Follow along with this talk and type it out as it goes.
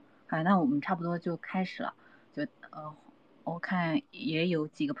好，那我们差不多就开始了。就我看也有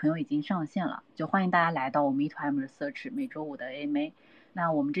几个朋友已经上线了，就欢迎大家来到我们 E2M Research 每周五的 AMA。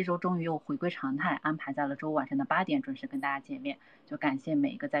那我们这周终于又回归常态，安排在了周五晚上的8点准时跟大家见面。就感谢每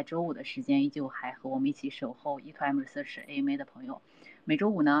一个在周五的时间依旧还和我们一起守候 E2M Research AMA 的朋友。每周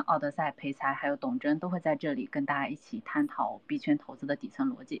五呢，奥德赛、培才还有董真都会在这里跟大家一起探讨币圈投资的底层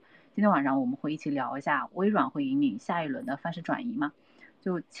逻辑。今天晚上我们会一起聊一下微软会引领下一轮的范式转移吗？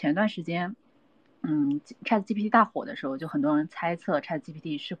就前段时间，ChatGPT 大火的时候，就很多人猜测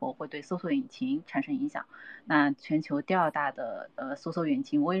ChatGPT 是否会对搜索引擎产生影响。那全球第二大的搜索引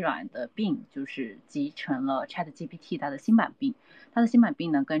擎微软的 Bing 就是集成了 ChatGPT 它的新版 Bing。它的新版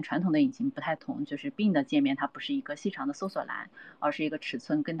Bing 呢跟传统的引擎不太同，就是 Bing 的界面它不是一个细长的搜索栏，而是一个尺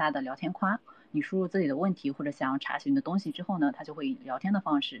寸更大的聊天框。你输入自己的问题或者想要查询的东西之后呢，它就会以聊天的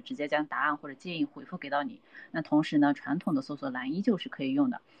方式直接将答案或者建议回复给到你。那同时呢，传统的搜索栏依旧是可以用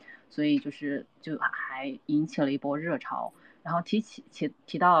的，所以就还引起了一波热潮。然后提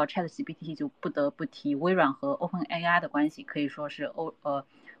到 ChatGPT，就不得不提微软和 OpenAI 的关系，可以说是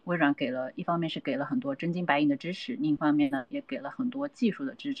微软一方面是给了很多真金白银的支持，另一方面呢也给了很多技术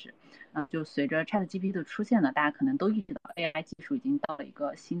的支持。就随着 ChatGPT 的出现呢，大家可能都意识到 AI 技术已经到了一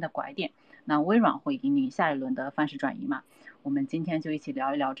个新的拐点。那微软会引领下一轮的范式转移嘛？我们今天就一起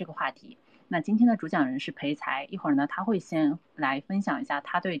聊一聊这个话题。那今天的主讲人是裴才，一会儿呢他会先来分享一下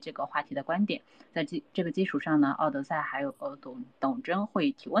他对这个话题的观点，在这个基础上呢，奥德赛还有董真会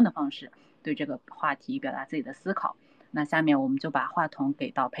以提问的方式对这个话题表达自己的思考。那下面我们就把话筒给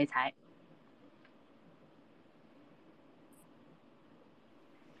到裴才。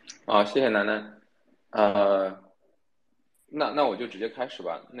谢谢楠楠。呃，那我就直接开始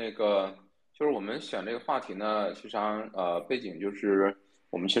吧。就是我们选这个话题呢，其实上背景就是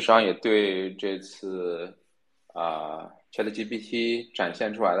我们其实上也对这次ChatGPT 展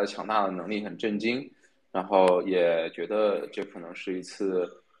现出来的强大的能力很震惊，然后也觉得这可能是一次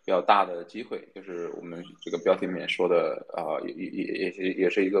比较大的机会，就是我们这个标题里面说的也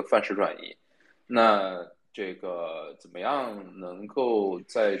是一个范式转移。那这个怎么样能够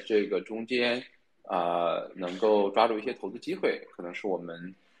在这个中间能够抓住一些投资机会，可能是我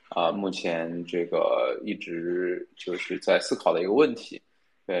们目前这个一直就是在思考的一个问题。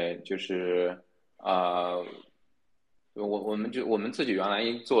对，就是啊、呃我们自己原来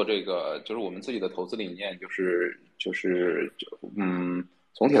做这个，就是我们自己的投资理念，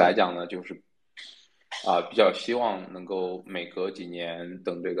总体来讲呢，就是比较希望能够每隔几年，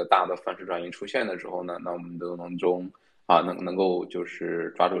等这个大的范式转移出现的时候呢，那我们都能够就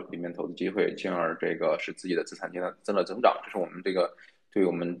是抓住里面投资机会，进而这个使自己的资产增长，这是我们这个对于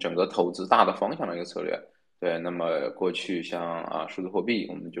我们整个投资大的方向的一个策略。对，那么过去像数字货币，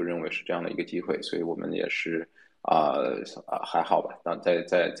我们就认为是这样的一个机会，所以我们也是还好吧。在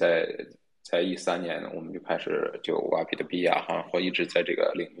13年，我们就开始就挖比特币啊，好像会一直在这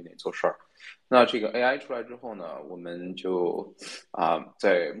个领域内做事儿。那这个 AI 出来之后呢，我们就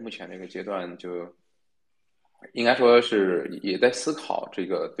在目前这个阶段，就应该说是也在思考这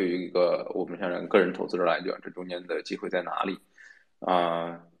个对于一个我们像个人投资者来讲，这中间的机会在哪里？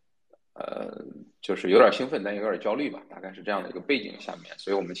啊、就是有点兴奋，但有点焦虑吧，大概是这样的一个背景下面。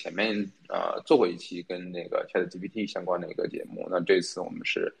所以我们前面做过一期跟那个 ChatGPT 相关的一个节目，那这次我们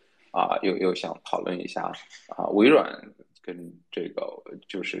是又想讨论一下微软跟这个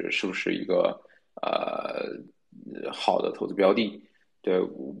是不是一个好的投资标的。对，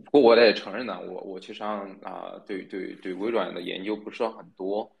不过我也承认呢，我其实上对微软的研究不是很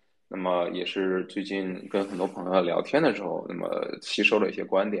多，那么也是最近跟很多朋友聊天的时候，那么吸收了一些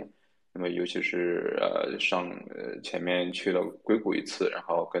观点。那么尤其是前面去了硅谷一次，然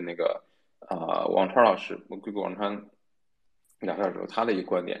后跟那个王川老师，硅谷王川聊天的时候，他的一个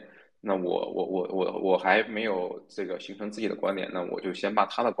观点。那我还没有这个形成自己的观点，那我就先把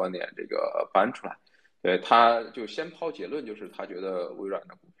他的观点这个搬出来。对，他就先抛结论，就是他觉得微软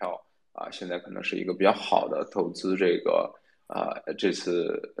的股票现在可能是一个比较好的投资这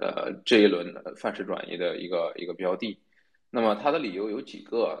次这一轮范式转移的一个标的。那么他的理由有几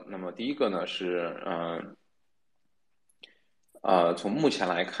个，那么第一个呢是从目前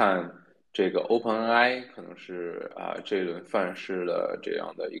来看，这个 OpenAI 可能是这一轮范式的这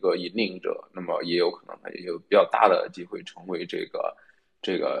样的一个引领者，那么也有可能它也有比较大的机会成为这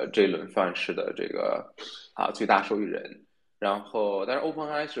一轮范式的这个最大受益人。然后，但是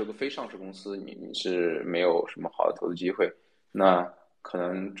OpenAI 是个非上市公司，你是没有什么好的投资机会。那可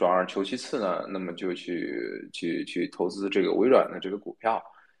能转而求其次呢，那么就去投资这个微软的这个股票。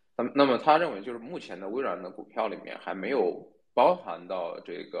那么他认为就是目前的微软的股票里面还没有包含到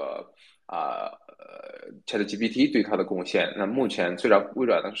这个ChatGPT 对它的贡献。那目前虽然微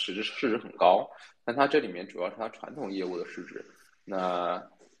软的市值很高，但它这里面主要是它传统业务的市值。那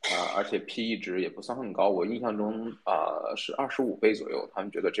而且 PE 值也不算很高，我印象中是25倍左右，他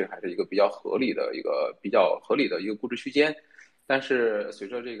们觉得这还是一个比较合理的一个估值区间。但是随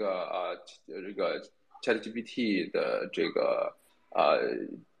着这个 ChatGPT 的这个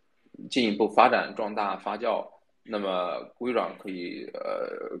进一步发展、壮大、发酵，那么微软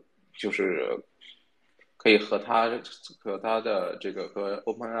就是可以和它的这个和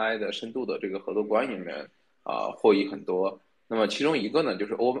OpenAI 的深度的这个合作关系里面获益很多。那么其中一个呢，就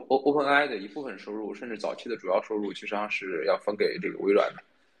是 OpenAI 的一部分收入，甚至早期的主要收入，其实上是要分给这个微软的。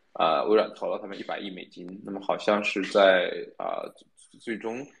微软投了他们100亿美金，那么好像是在最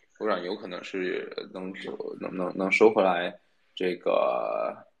终微软有可能是能收回来这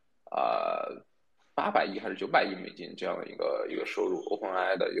个800亿还是900亿美金这样的一个收入。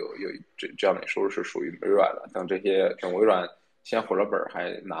OpenAI 的有这样的收入是属于微软的。等微软先回了本，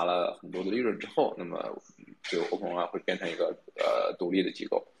还拿了很多的利润之后，那么就 OpenAI 会变成一个独立的机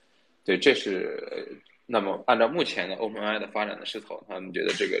构。对，那么按照目前的 OpenAI 的发展的势头，他们觉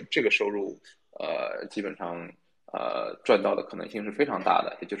得这个收入，基本上赚到的可能性是非常大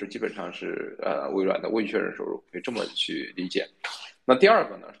的，也就是基本上是微软的未确认收入，可以这么去理解。那第二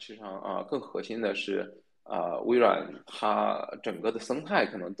个呢，实际上更核心的是微软它整个的生态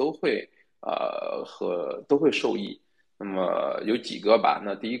可能都会受益。那么有几个吧，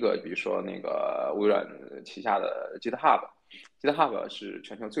那第一个，比如说那个微软旗下的 GitHub 是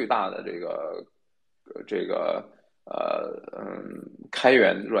全球最大的这个开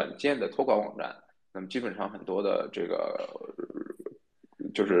源软件的托管网站。那么基本上很多的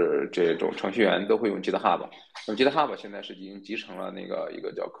就是这种程序员都会用 GitHub。那么 GitHub 现在是已经集成了一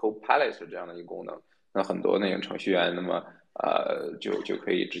个叫 Copilot 这样的一个功能。那很多那个程序员，那么就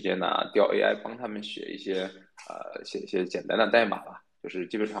可以直接拿调 AI 帮他们写一些简单的代码吧，就是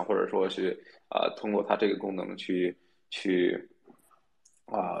基本上或者说是通过它这个功能去使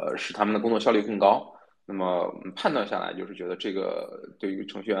他们的工作效率更高。那么判断下来，就是觉得这个对于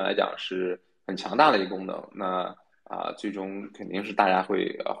程序员来讲是很强大的一个功能。那最终肯定是大家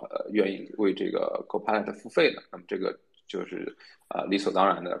会愿意为这个 Copilot 付费的。那么这个就是理所当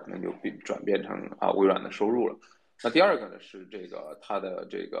然的，可能就转变成微软的收入了。那第二个呢是它的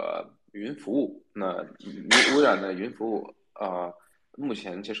这个云服务。那微软的云服务目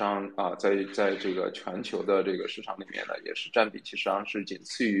前其实上在这个全球的这个市场里面呢，也是占比其实上是仅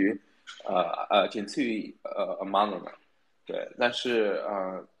次于Amazon 的。对，但是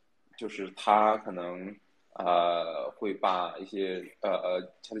就是它可能会把一些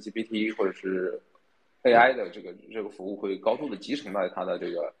ChatGPT 或者是 AI 的这个服务会高度的集成在它的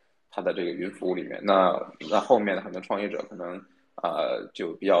这个云服务里面。那后面的很多创业者可能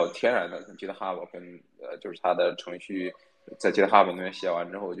就比较天然的跟 GitHub 就是它的程序在 GitHub 那边写完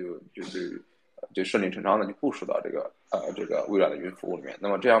之后就顺理成章的就部署到这个微软的云服务里面。那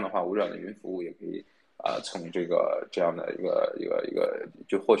么这样的话，微软的云服务也可以从这样的一个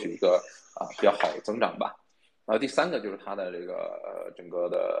就获取一个比较好的增长吧。然后第三个就是它的这个整个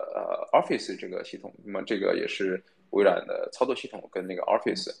的Office 这个系统。那么这个也是微软的操作系统跟那个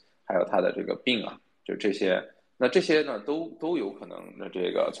Office 还有它的这个 Bing 就这些。那这些呢都有可能的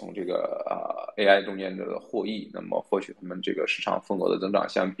从这个AI 中间的获益，那么获取他们这个市场份额的增长。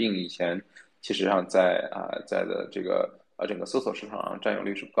像 Bing 以前其实上在的这个整个搜索市场上占有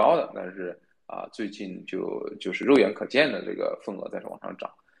率是不高的，但是最近就是肉眼可见的这个份额在往上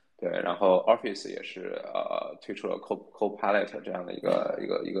涨。对，然后 Office 也是推出了 Copilot 这样的一个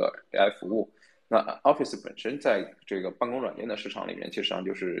AI 服务。那 Office 本身在这个办公软件的市场里面，其实上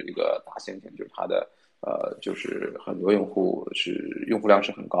就是一个大猩猩，就是它的就是很多用户量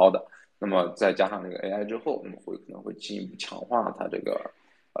是很高的。那么再加上这个 AI 之后，那么可能会进一步强化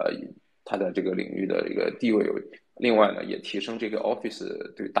呃它的这个领域的一个地位。另外呢，也提升这个 Office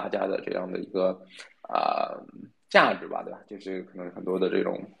对大家的这样的一个价值吧，对吧？就是可能很多的这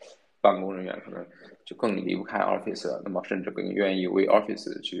种办公人员可能就更离不开 Office 了，那么甚至更愿意为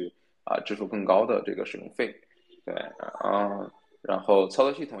Office 去支付更高的这个使用费。对，然后操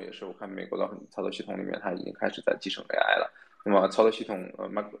作系统也是，我看美国的很多操作系统里面，它已经开始在集成 AI 了。那么操作系统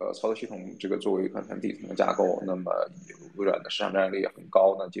这个作为一个很底层的架构，那么微软的市场占有率也很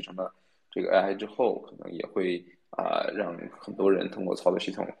高。那集成了这个 AI 之后，可能也会让很多人通过操作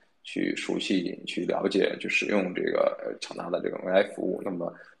系统去熟悉、去了解、去使用这个强大的这个 AI 服务。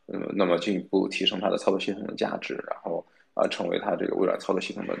那么进一步提升它的操作系统的价值，然后成为它这个微软操作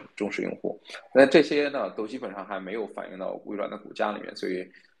系统的忠实用户。那这些呢，都基本上还没有反映到微软的股价里面，所以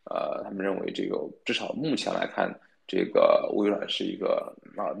他们认为这个至少目前来看，这个微软是一个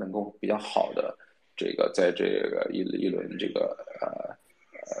能够比较好的这个在这个一轮这个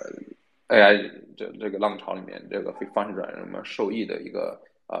AI 这个浪潮里面，这个方式转移嘛受益的一个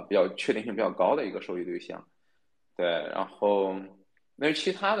比较确定性比较高的一个受益对象。对，然后那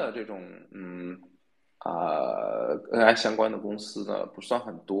其他的这种AI 相关的公司呢不算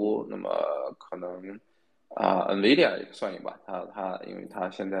很多，那么可能NVIDIA 也算一把，它因为它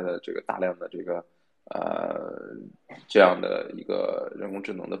现在的这个大量的这个呃这样的一个人工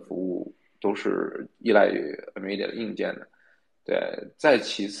智能的服务都是依赖于 NVIDIA 的硬件的。对，再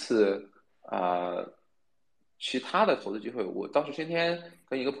其次其他的投资机会，我倒是今天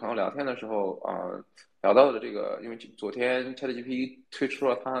跟一个朋友聊天的时候聊到的这个，因为昨天 ChatGPT 推出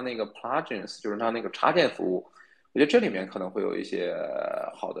了它的那个 plugins，就是它那个插件服务，我觉得这里面可能会有一些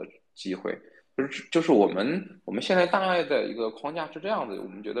好的机会。就是我们现在大概的一个框架是这样子，我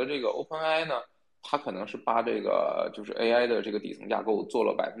们觉得这个 OpenAI 呢，它可能是把这个就是 AI 的这个底层架构做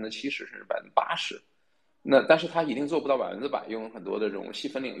了70%甚至80%，那但是它一定做不到100%，因为很多的这种细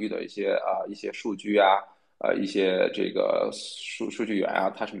分领域的一些数据一些这个数据源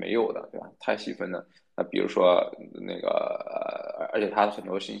它是没有的，对吧？太细分的。那比如说那个而且它的很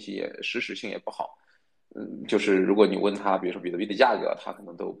多信息也实时性也不好。就是如果你问他，比如说比特币的价格，他可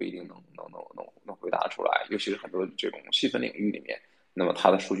能都不一定能回答出来，尤其是很多这种细分领域里面，那么它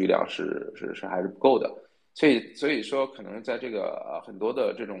的数据量是还是不够的。所以说，可能在这个很多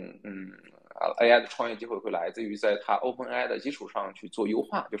的这种AI 的创业机会会来自于在它 OpenAI 的基础上去做优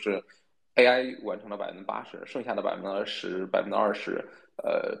化，就是 AI 完成了80%，剩下的20%、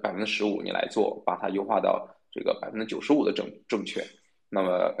15%你来做，把它优化到这个95%的正确。那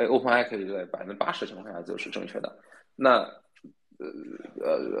么OpenAI 可以在80%情况下就是正确的。那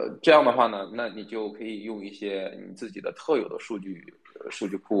这样的话呢，那你就可以用一些你自己的特有的数据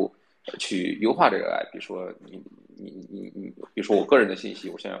库去优化这个 AI。比如说比如说我个人的信息，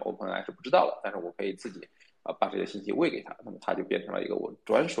我现在 OpenAI 是不知道的，但是我可以自己把这些信息喂给他，那么它就变成了一个我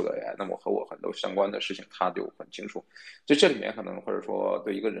专属的 AI，那么和我很多相关的事情它就很清楚。就这里面可能或者说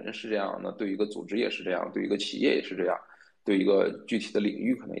对一个人是这样，那对一个组织也是这样，对一个企业也是这样。对一个具体的领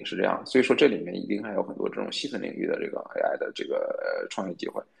域可能也是这样，所以说这里面一定还有很多这种细分领域的这个 AI 的这个创业机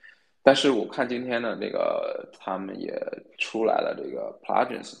会。但是我看今天呢，这个他们也出来了这个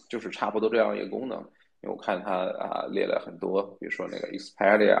plugins，就是差不多这样一个功能。因为我看它列了很多，比如说那个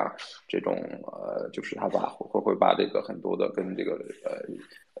Expedia 这种就是它会把这个很多的跟这个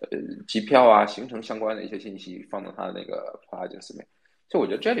机票行程相关的一些信息放到它的那个 plugins 里面。就我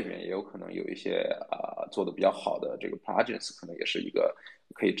觉得这里面也有可能有一些做的比较好的这个 plugins，可能也是一个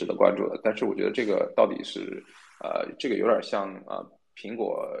可以值得关注的。但是我觉得这个到底是这个有点像苹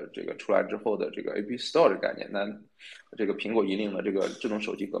果这个出来之后的这个 App Store 的概念。那这个苹果引领了这个智能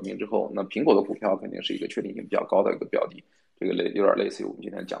手机革命之后，那苹果的股票肯定是一个确定性比较高的一个标的，这个有点类似于我们今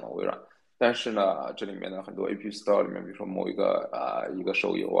天讲的微软。但是呢，这里面的很多 App Store 里面，比如说某一个一个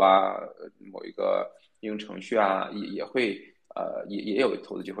手游某一个应用程序也会也有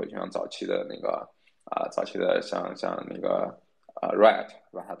投资机会，就像早期的那个早期的像那个Riot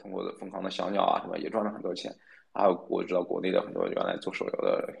是吧？他通过疯狂的小鸟什么也赚了很多钱。还有我知道国内的很多原来做手游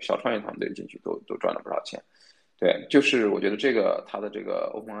的小创业团队进去都赚了不少钱。对，就是我觉得这个它的这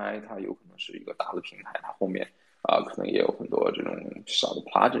个 OpenAI 它有可能是一个大的平台，它后面可能也有很多这种小的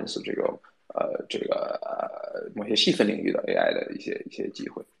plugins 某些细分领域的 AI 的一些机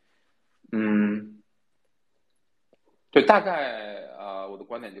会。嗯，对，大概我的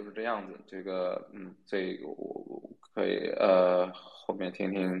观点就是这样子。这个这个我可以后面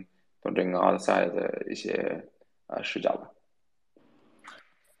听听董振跟 outside 的一些视角吧。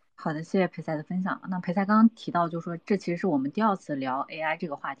好的，谢谢培才的分享。那培才刚刚提到，就是说这其实是我们第二次聊 AI 这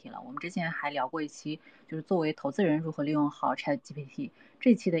个话题了。我们之前还聊过一期，就是作为投资人如何利用好 ChatGPT。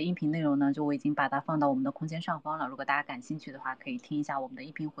这期的音频内容呢，就我已经把它放到我们的空间上方了。如果大家感兴趣的话，可以听一下我们的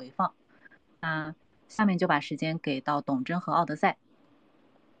音频回放。那下面就把时间给到董真和奥德赛。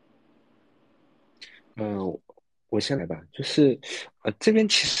嗯，我先来吧，就是这边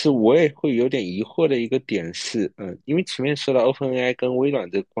其实我也会有点疑惑的一个点是，因为前面说到 OpenAI 跟微软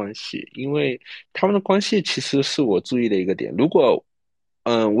的关系，因为他们的关系其实是我注意的一个点。如果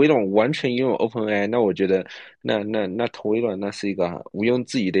微软完全拥有 OpenAI，那我觉得那投微软那是一个毋庸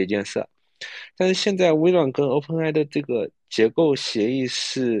置疑的一件事。但是现在微软跟 OpenAI 的这个结构协议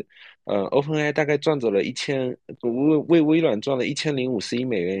是，OpenAI 大概赚走了为微软赚了1051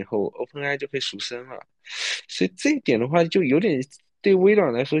美元以后，OpenAI 就可以赎身了。所以这一点的话，就有点对微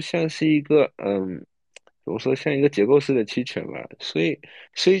软来说像是一个怎么说，像一个结构式的期权吧。所以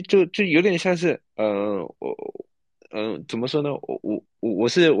就有点像是怎么说呢？我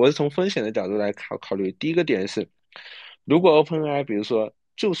是从风险的角度来考虑。第一个点是。如果 OpenAI 比如说，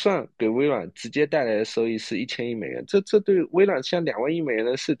就算给微软直接带来的收益是1000亿美元，这对微软像2万亿美元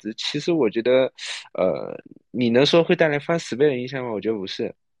的市值，其实我觉得，呃，你能说会带来翻10倍的影响吗？我觉得不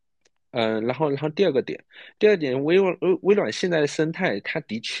是。然后第二点，微软现在的生态，它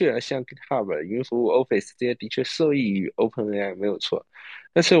的确像 GitHub、云服务、Office 这些的确受益于 OpenAI 没有错。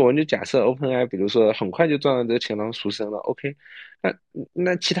但是我们就假设 OpenAI，比如说很快就赚到这个钱囊熟生了，OK，那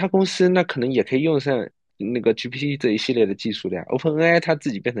那其他公司那可能也可以用上那个 GPT 这一系列的技术的呀。OpenAI 它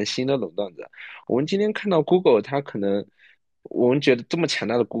自己变成新的垄断者，我们今天看到 Google，它可能我们觉得这么强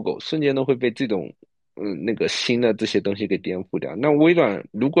大的 Google，瞬间都会被这种那个新的这些东西给颠覆掉。那微软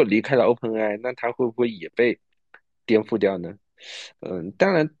如果离开了 OpenAI，那它会不会也被颠覆掉呢？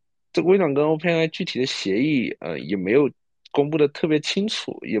当然，这微软跟 OpenAI 具体的协议，也没有公布的特别清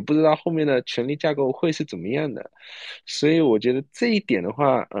楚，也不知道后面的权力架构会是怎么样的。所以我觉得这一点的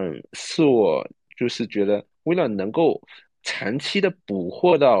话，是我就是觉得微软能够长期的捕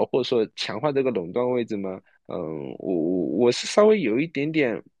获到或者说强化这个垄断位置吗？我是稍微有一点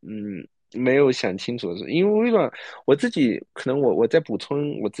点没有想清楚的是，因为微软我自己可能我再补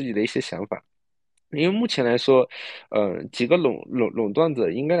充我自己的一些想法。因为目前来说，几个垄断者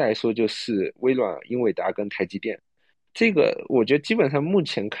应该来说就是微软、英伟达跟台积电。这个我觉得基本上目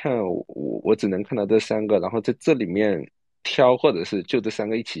前看，我只能看到这三个，然后在这里面挑，或者是就这三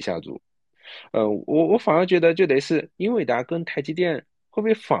个一起下注。我反而觉得就得是英伟达跟台积电会不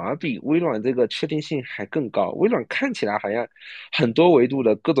会反而比微软这个确定性还更高？微软看起来好像很多维度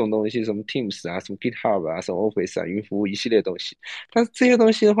的各种东西，什么 Teams 啊，什么 GitHub 啊，什么 Office 啊，云服务一系列东西。但是这些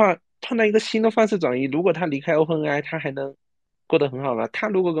东西的话，碰到一个新的范式转移，如果他离开 OpenAI，他还能过得很好吗？他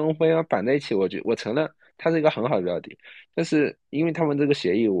如果跟 OpenAI 绑在一起，我承认他是一个很好的标的，但是因为他们这个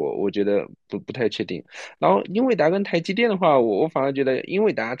协议我觉得不太确定。然后英伟达跟台积电的话，我反而觉得英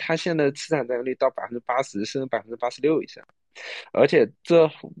伟达它现在的市场占有率到80%甚至86%以上。而且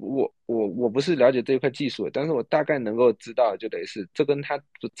我不是了解这一块技术，但是我大概能够知道，就得是这跟它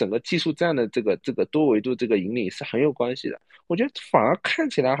整个技术站的这个多维度这个引领是很有关系的。我觉得反而看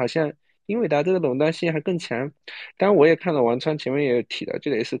起来好像英伟达这个垄断性还更强。当然，我也看了王川前面也有提到，就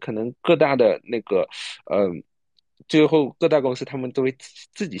得是可能各大的那个最后各大公司他们都会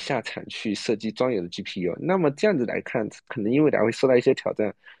自己下场去设计专有的 GPU。那么这样子来看，可能英伟达会受到一些挑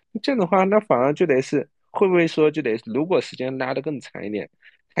战。这样的话，那反而就得是会不会说就得如果时间拉得更长一点，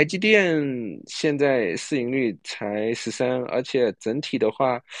台积电现在市盈率才13，而且整体的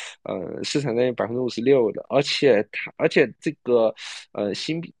话，市场占有56%的，而且这个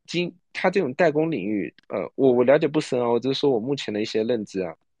它这种代工领域，我了解不深啊，我只是说我目前的一些认知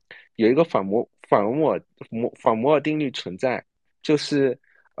啊。有一个反摩尔定律存在，就是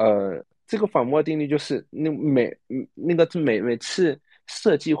这个反摩尔定律就是那个每次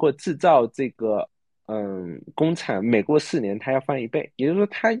设计或制造这个工厂每过4年它要翻1倍，也就是说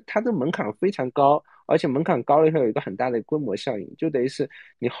它这门槛非常高，而且门槛高了以后有一个很大的规模效应，就等于是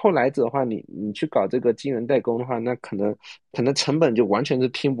你后来者的话，你去搞这个晶圆代工的话，那可能成本就完全是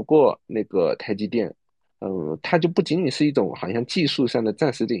拼不过那个台积电。它就不仅仅是一种好像技术上的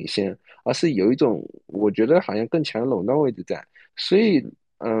暂时领先，而是有一种我觉得好像更强的垄断位置在。所以，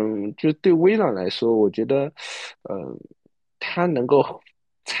就对微软来说，我觉得，嗯，它能够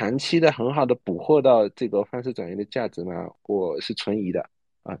长期的很好的捕获到这个范式转移的价值呢，我是存疑的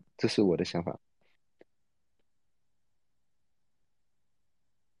啊，这是我的想法。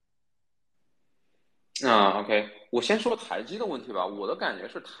OK，我先说台积的问题吧。我的感觉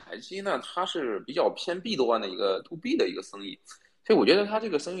是，台积呢，它是比较偏 B 端的一个 to B 的一个生意，所以我觉得它这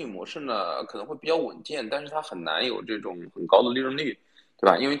个生意模式呢，可能会比较稳健，但是它很难有这种很高的利润率，对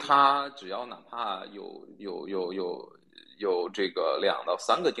吧？因为它只要哪怕有这个2到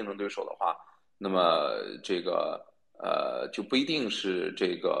3个竞争对手的话，那么这个就不一定是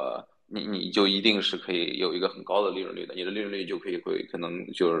这个你就一定是可以有一个很高的利润率的，你的利润率就可能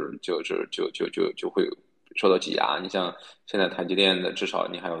就会受到挤压。你像现在台积电的，至少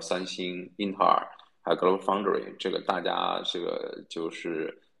你还有三星、英特尔，还有 Global Foundry，这个大家这个就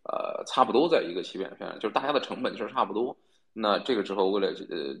是差不多在一个起点上，就是大家的成本其实差不多。那这个之后，为了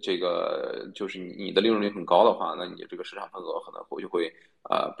这个就是你的利润率很高的话，那你这个市场份额可能就会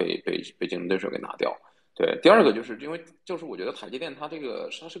被竞争对手给拿掉。对，第二个就是因为就是我觉得台积电它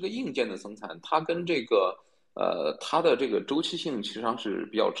是个硬件的生产，它跟这个它的这个周期性实际上是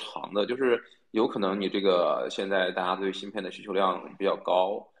比较长的，就是有可能你这个现在大家对芯片的需求量比较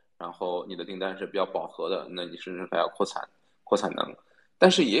高，然后你的订单是比较饱和的，那你甚至还要扩产能。但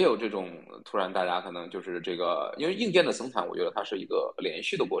是也有这种突然大家可能就是这个，因为硬件的生产，我觉得它是一个连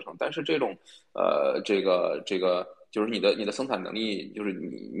续的过程。但是这种这个就是你的生产能力，就是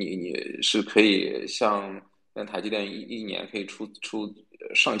你是可以像但台积电一年可以出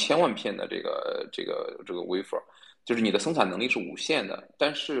上千万片的这个 wafer，就是你的生产能力是无限的，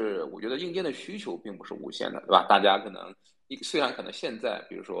但是我觉得硬件的需求并不是无限的，对吧？大家可能虽然可能现在，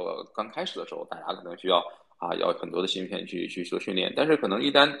比如说刚开始的时候，大家可能需要要很多的芯片去做训练，但是可能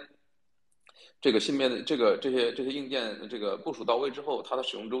一旦这个芯片的这些硬件这个部署到位之后，它的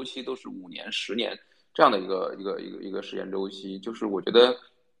使用周期都是5年、10年这样的一个时间周期，就是我觉得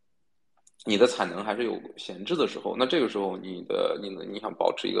你的产能还是有闲置的时候，那这个时候你想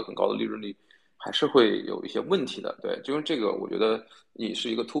保持一个很高的利润率，还是会有一些问题的。对，就是这个，我觉得你是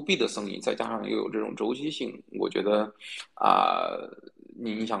一个 to B 的生意，再加上又有这种周期性，我觉得啊、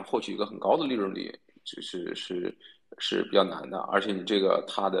你想获取一个很高的利润率，是比较难的，而且你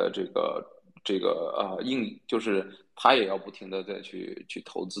它的就是它也要不停的再去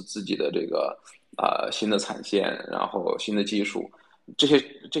投资自己的新的产线，然后新的技术。这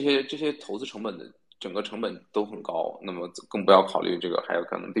些投资成本的整个成本都很高，那么更不要考虑还有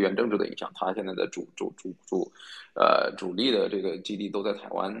可能地缘政治的影响。它现在的主力的这个基地都在台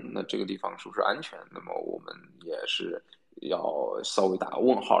湾，那这个地方是不是安全？那么我们也是要稍微打个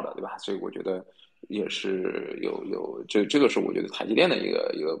问号的，对吧？所以我觉得也是这个是我觉得台积电的一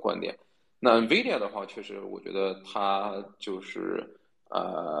个观点。那 NVIDIA 的话，确实我觉得它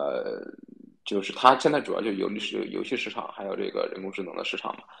呃，就是它现在主要就游戏市场，还有这个人工智能的市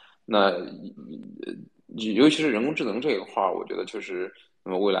场嘛。那尤其是人工智能这一块儿，我觉得确实，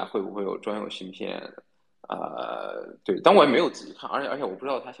那么未来会不会有专有芯片？对，但我也没有仔细看，而且我不知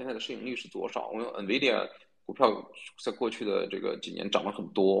道它现在的市盈率是多少。因为 NVIDIA 股票在过去的这个几年涨了很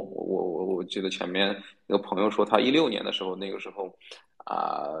多，我记得前面那个朋友说，他16年的时候，那个时候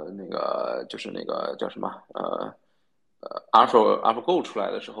那个就是那个叫什么AlphaGo 出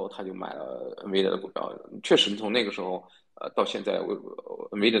来的时候，他就买了 NVIDIA 的股票。确实，从那个时候到现在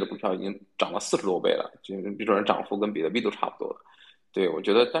，NVIDIA 的股票已经涨了40多倍了，就这种涨幅跟比特币都差不多了。对，我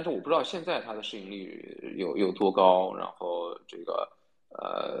觉得，但是我不知道现在它的市盈率有多高，然后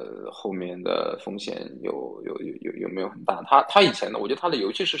后面的风险有没有很大？它以前的，我觉得它的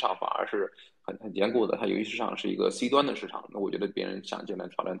游戏市场反而是很坚固的，它游戏市场是一个 C 端的市场，那我觉得别人想进来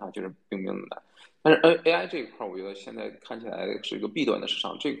挑战它，其实并没有那么难。但是 AI 这一块，我觉得现在看起来是一个 B 端的市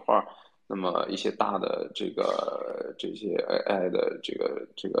场这一块，那么一些大的这些 AI 的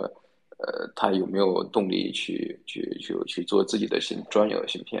它有没有动力去做自己的专有的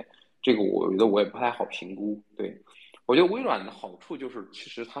芯片？这个我觉得我也不太好评估。对，我觉得微软的好处就是，其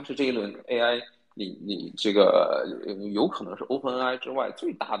实它是这一轮 AI，你这个有可能是 OpenAI 之外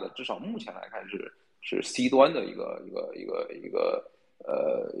最大的，至少目前来看是 C 端的一个，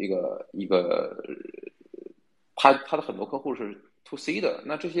他的很多客户是 to C 的，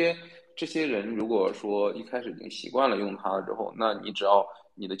那这些人如果说一开始已经习惯了用它了之后，那你只要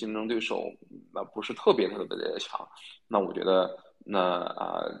你的竞争对手不是特别的强，那我觉得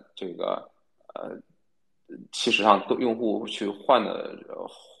这个其实上用户去换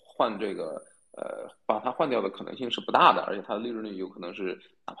把它换掉的可能性是不大的，而且它的利润率有可能是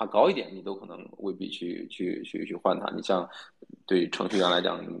哪怕高一点，你都可能未必去换它。你像对程序员来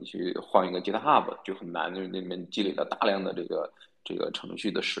讲，你去换一个 GitHub 就很难，就是那里面积累了大量的这个程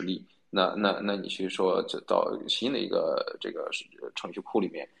序的实力。那你去说这到新的一个这个程序库里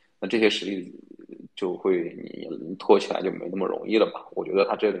面，那这些实力就会你拖起来就没那么容易了吧？我觉得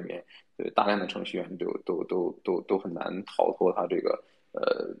它这里面大量的程序员都很难逃脱它这个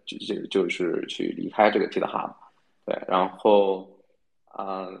就是去离开这个 GitHub。对，然后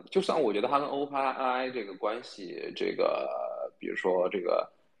就算我觉得它跟 OpenAI 这个关系，比如说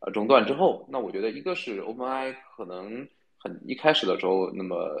中断之后，那我觉得一个是 OpenAI 可能一开始的时候，那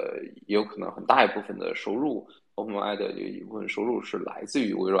么也有可能很大一部分的收入，OpenAI 的有一部分收入是来自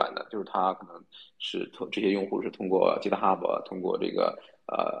于微软的，就是它可能是这些用户是通过 GitHub，通过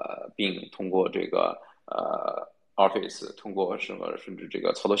Bing，通过Office，通过什么甚至这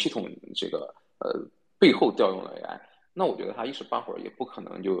个操作系统背后调用了 AI。那我觉得他一时半会儿也不可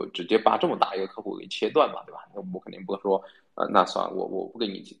能就直接把这么大一个客户给切断嘛，对吧？那我肯定不会说，那算了，我不给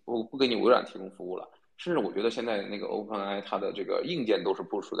你微软提供服务了。甚至我觉得现在那个 OpenAI 它的这个硬件都是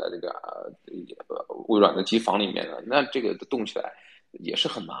部署在微软的机房里面的，那这个动起来也是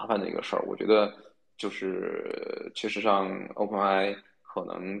很麻烦的一个事儿。我觉得就是其实上 OpenAI 可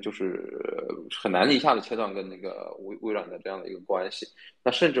能就是很难一下子切断跟那个微软的这样的一个关系。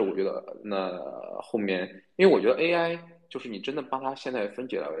那甚至我觉得，那后面，因为我觉得 AI 就是你真的把它现在分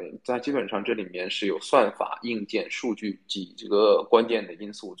解了，在基本上这里面是有算法、硬件、数据几个关键的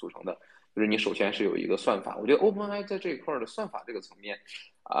因素组成的。就是你首先是有一个算法，我觉得 OpenAI 在这一块的算法这个层面，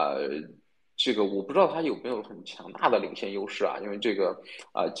啊、这个我不知道它有没有很强大的领先优势啊，因为这个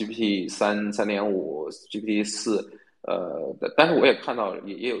GPT 3、3.5、GPT 4，但是我也看到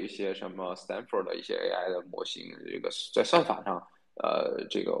也有一些什么 Stanford 的一些 AI 的模型，这个在算法上，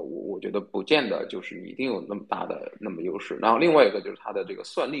这个我觉得不见得就是一定有那么大的那么优势。然后另外一个就是它的这个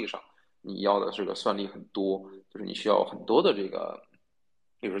算力上，你要的这个算力很多，就是你需要很多的这个。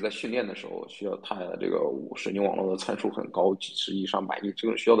比如在训练的时候，需要它的这个神经网络的参数很高，几十亿、上百亿，这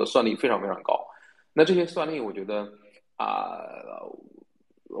种需要的算力非常非常高。那这些算力，我觉得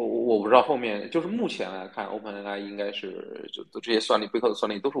我不知道后面就是目前来看，OpenAI 应该是就这些算力背后的算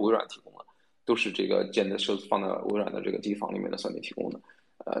力都是微软提供的，都是这个建的设放在微软的这个机房里面的算力提供的。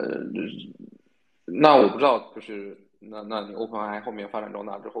呃，那我不知道，就是那你 OpenAI 后面发展壮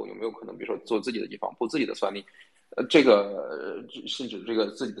大之后，有没有可能，比如说做自己的机房，布自己的算力？这个甚至这个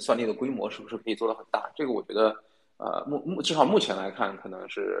自己的算力的规模是不是可以做得很大？这个我觉得，至少目前来看，可能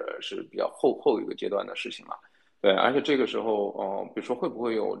是比较后一个阶段的事情了。对，而且这个时候，比如说会不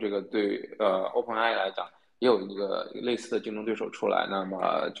会有这个对OpenAI 来讲，也有一个类似的竞争对手出来，那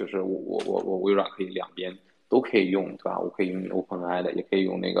么就是我微软可以两边都可以用，对吧？我可以用 OpenAI 的，也可以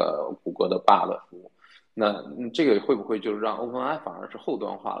用那个谷歌的 Bard 的服务。那这个会不会就是让 OpenAI 反而是后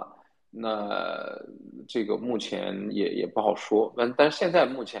端化了？那这个目前也不好说，但是现在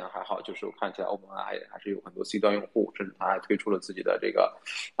目前还好，就是我看起来 OpenAI 还是有很多 C 端用户，甚至它还推出了自己的这个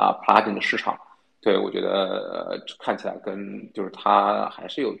plugin 的市场。对，我觉得看起来跟就是它还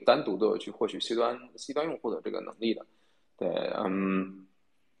是有单独的去获取 C 端用户的这个能力的。对，嗯，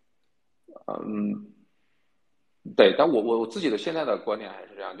对，但我自己的现在的观点还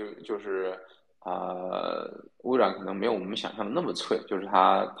是这样，就是微软可能没有我们想象的那么脆，就是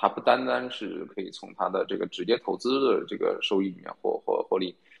它不单单是可以从它的这个直接投资的这个收益里面获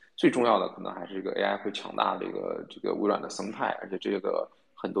利，最重要的可能还是这个 AI 会强大这个微软的生态，而且这个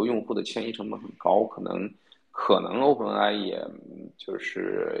很多用户的迁移成本很高，可能 OpenAI 也就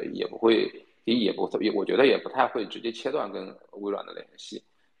是也不会，第一也我觉得也不太会直接切断跟微软的联系。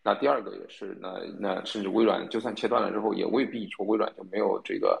那第二个也是，那甚至微软就算切断了之后，也未必说微软就没有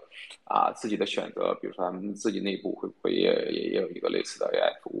这个自己的选择，比如说他们自己内部会不会也有一个类似的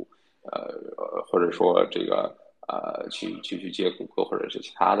AI 服务，或者说这个去接谷歌或者是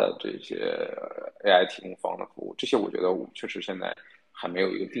其他的这些AI 提供方的服务，这些我觉得我确实现在还没有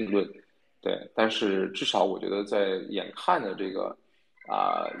一个定论，对，但是至少我觉得在眼看的这个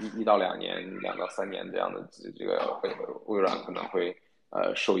1到2年、2到3年这样的这个微软可能会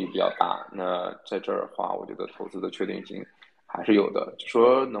收益比较大。那在这儿的话，我觉得投资的确定性还是有的。就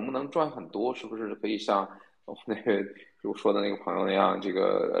说能不能赚很多，是不是可以像我那个我说的那个朋友那样，这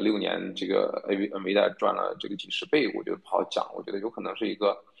个6年这个 NVIDIA 赚了这个几十倍，我觉得不好讲。我觉得有可能是一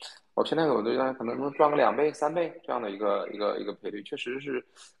个，我现在我觉得可能能赚个2倍、3倍这样的一个赔率，确实是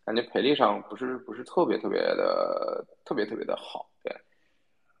感觉赔率上不是特别的好。对。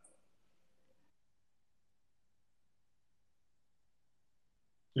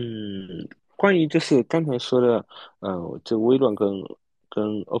嗯，关于就是刚才说的，这微软跟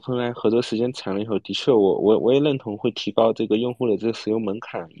OpenAI 合作时间长了以后，的确我也认同会提高这个用户的这个使用门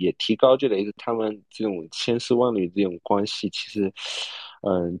槛，也提高就等于是他们这种千丝万缕这种关系，其实，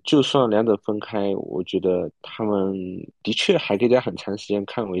就算两者分开，我觉得他们的确还可以在很长时间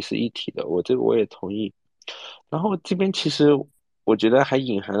看为是一体的，我也同意。然后这边其实我觉得还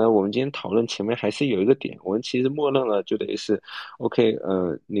隐含了我们今天讨论前面还是有一个点，我们其实默认了就等于是 OK，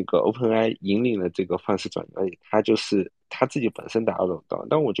那个 OpenAI 引领了这个范式转移，而且它就是它自己本身达到垄断。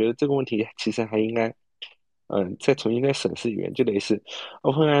但我觉得这个问题其实还应该，再重新再审视一遍，就等于是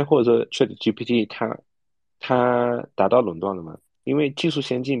OpenAI 或者说 ChatGPT 它达到垄断了吗？因为技术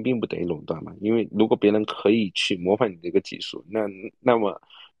先进并不等于垄断嘛，因为如果别人可以去模仿你这个技术，那么，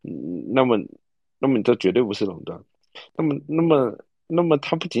那么，那么你这绝对不是垄断。那么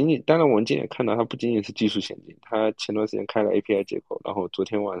它不仅仅，当然我们今天也看到它不仅仅是技术先进，它前段时间开了 API 接口，然后昨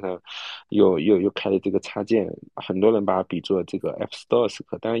天晚上又开了这个插件，很多人把它比作这个 App Store 时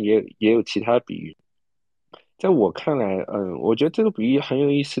刻，当然也有其他的比喻。在我看来，我觉得这个比喻很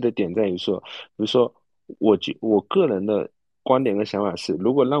有意思的点在于说，比如说，我个人的观点跟想法是，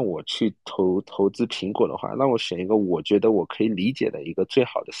如果让我去投资苹果的话，让我选一个我觉得我可以理解的一个最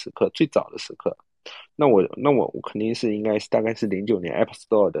好的时刻，最早的时刻，那我肯定是应该是大概是09年 App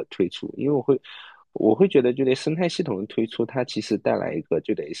Store 的推出，因为我会觉得就得生态系统的推出，它其实带来一个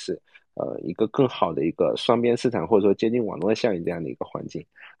就得是一个更好的一个双边市场或者说接近网络效应这样的一个环境。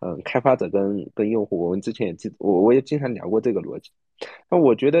开发者跟用户，我们之前我也经常聊过这个逻辑。那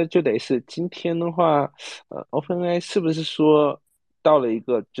我觉得就得是今天的话，OpenAI 是不是说到了一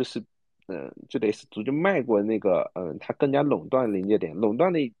个就是就得是逐渐迈过那个它更加垄断的临界点，垄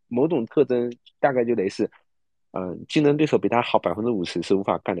断的某种特征大概就得是竞争对手比它好50%是无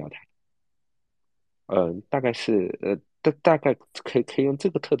法干掉它。大概是大概可以用这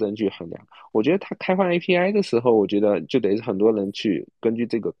个特征去衡量。我觉得它开放 API 的时候，我觉得就得是很多人去根据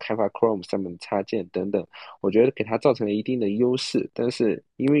这个开发 Chrome 上面的插件等等，我觉得给它造成了一定的优势。但是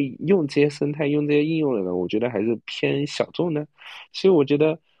因为用这些生态、用这些应用的人，我觉得还是偏小众的，所以我觉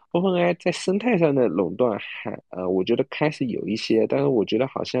得 OpenAI 在生态上的垄断我觉得开始有一些，但是我觉得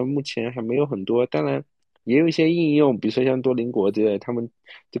好像目前还没有很多。当然。也有一些应用，比如说像多邻国之类，他们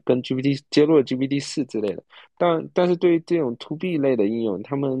就跟 GPT 接入了 GPT-4之类的。但是对于这种 To B 类的应用，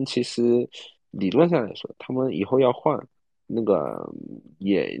他们其实理论上来说，他们以后要换那个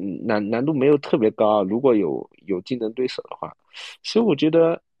也难度没有特别高啊，如果有竞争对手的话，所以我觉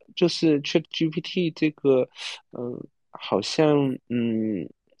得就是 ChatGPT 这个，好像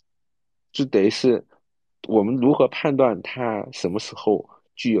就得是我们如何判断它什么时候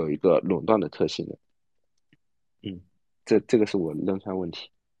具有一个垄断的特性呢？嗯，这个是我扔出来问题。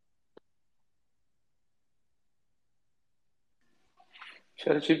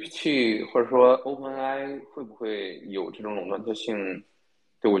ChatGPT 或者说 OpenAI 会不会有这种垄断特性？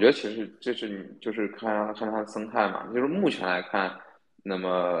对，我觉得其实这是就是看它的生态嘛。就是目前来看，那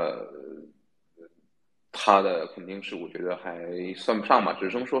么它的肯定是我觉得还算不上吧，只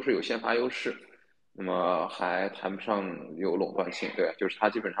能说是有先发优势。那么还谈不上有垄断性，对，就是它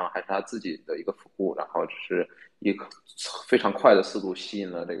基本上还是它自己的一个服务，然后只是以非常快的速度吸引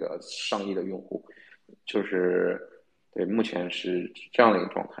了这个上亿的用户，就是对，目前是这样的一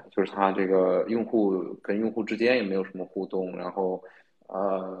个状态，就是它这个用户跟用户之间也没有什么互动，然后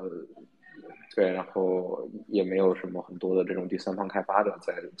呃，对，然后也没有什么很多的这种第三方开发者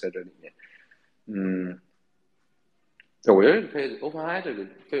在这里面，嗯，对，我觉得可以，OpenAI 这个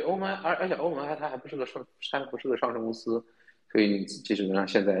对 OpenAI，而且 OpenAI 它还不是个上市公司，所以即使能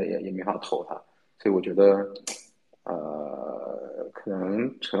现在也没法投它，所以我觉得，可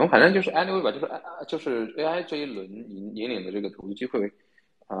能反正就是 anyway 吧，就是 AI 这一轮引领的这个投资机会，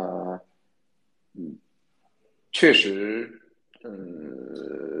啊、确实，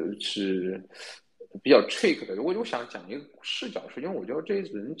是比较 trick 的。我想讲一个视角，是因为我觉得这一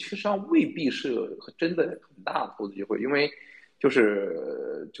轮其实上未必是真的很大的投资机会，因为就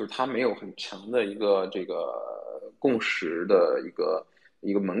是它没有很强的一个这个共识的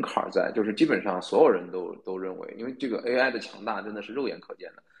一个门槛在，就是基本上所有人都认为，因为这个 AI 的强大真的是肉眼可见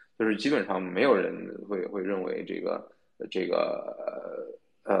的，就是基本上没有人会认为这个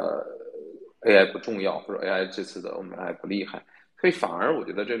AI 不重要，或者 AI 这次的我们 AI 不厉害，所以反而我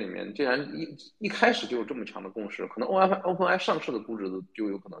觉得这里面既然一开始就有这么强的共识，可能 OpenAI 上市的估值就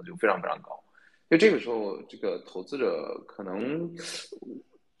有可能就非常非常高，因为这个时候这个投资者可能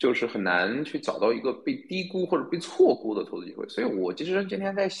就是很难去找到一个被低估或者被错估的投资机会，所以我其实今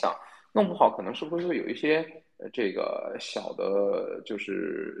天在想，弄不好可能是不是会有一些这个小的，就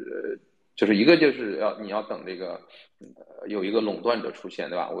是一个就是你要等这个有一个垄断者出现，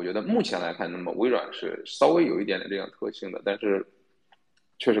对吧？我觉得目前来看，那么微软是稍微有一点点这样特性的，但是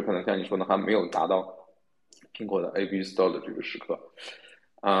确实可能像你说的，还没有达到苹果的 App Store 的这个时刻。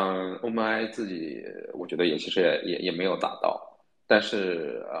OpenAI 自己我觉得其实也没有达到，但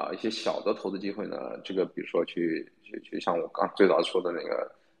是一些小的投资机会呢，这个比如说去像我刚最早说的那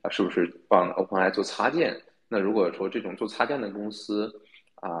个是不是帮 OpenAI 做插件？那如果说这种做插件的公司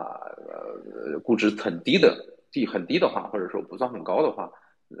估值很低的话，或者说不算很高的话，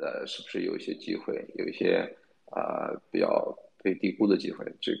是不是有一些机会，有一些比较被低估的机会？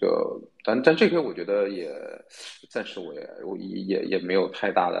这个，但这个我觉得也暂时我也没有太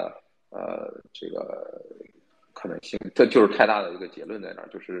大的这个可能性，这就是太大的一个结论在那儿，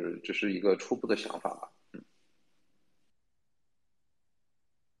就是只是一个初步的想法吧。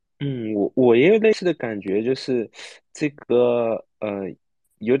我也有类似的感觉，就是这个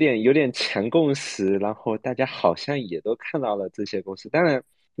有点强共识，然后大家好像也都看到了这些公司。当然，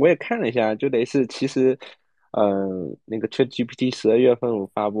我也看了一下，就得是其实，那个 ChatGPT 12月份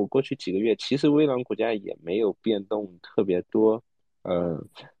发布，过去几个月，其实微软股价也没有变动特别多，嗯、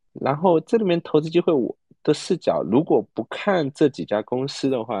然后这里面投资机会，我的视角如果不看这几家公司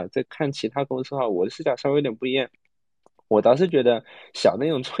的话，再看其他公司的话，我的视角稍微有点不一样。我倒是觉得小那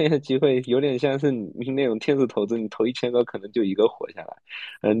种创业的机会有点像是你那种天使投资，你投1000个可能就一个活下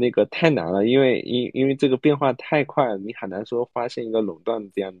来，那个太难了，因为这个变化太快了，你很难说发现一个垄断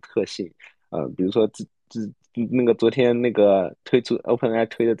这样的特性。比如说那个昨天那个推出 OpenAI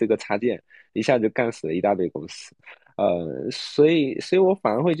推的这个插件，一下就干死了一大堆公司。所以我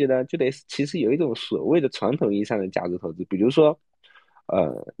反而会觉得，就得其实有一种所谓的传统意义上的价值投资，比如说。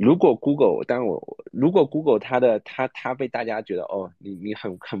如果 Google，如果 Google 它被大家觉得哦，你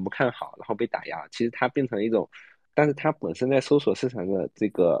很不看好，然后被打压，其实它变成一种，但是它本身在搜索市场的这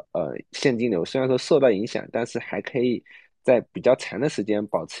个现金流虽然说受到影响，但是还可以在比较长的时间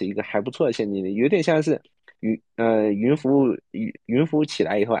保持一个还不错的现金流，有点像是云服务起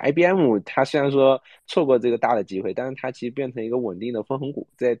来以后，IBM 它虽然说错过这个大的机会，但是它其实变成一个稳定的分红股，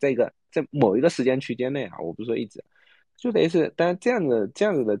在某一个时间区间内啊，我不是说一直。就等于是，但是这样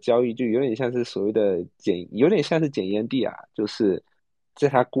子的交易就有点像是所谓的有点像是检验地啊，就是在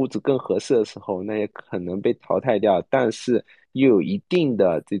它估值更合适的时候，那也可能被淘汰掉，但是又有一定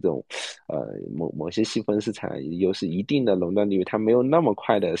的这种，某些细分市场又是一定的垄断地位，它没有那么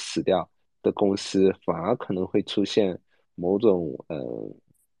快的死掉的公司，反而可能会出现某种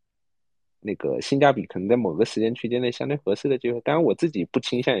那个性价比可能在某个时间区间内相对合适的机会。当然，我自己不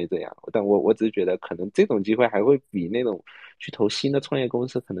倾向于这样，但我只是觉得可能这种机会还会比那种去投新的创业公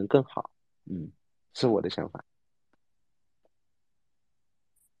司可能更好。嗯，是我的想法。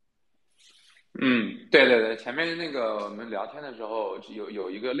嗯，对对对，前面那个我们聊天的时候有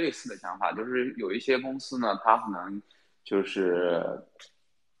一个类似的想法，就是有一些公司呢，它可能就是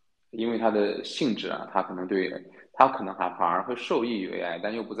因为它的性质啊，它可能还反而会受益于 AI，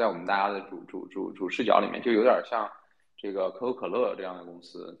但又不在我们大家的主视角里面，就有点像这个可口可乐这样的公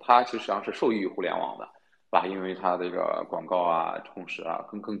司，它其实上是受益于互联网的，吧？因为它这个广告啊、充实啊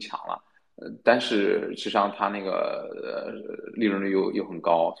更强了。但是实际上它那个利润率又很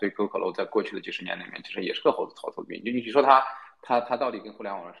高，所以可口可乐在过去的几十年里面，其实也是个好投资品。就你说它到底跟互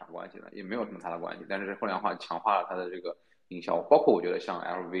联网有啥关系呢？也没有什么太大关系。但是互联网强化了它的这个营销，包括我觉得像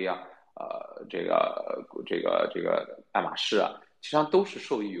LV 啊，这个爱马仕啊，实际上都是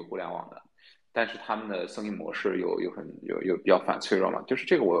受益于互联网的。但是他们的生意模式有比较反脆弱嘛，就是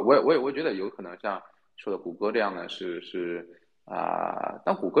这个我觉得有可能像说的谷歌这样的是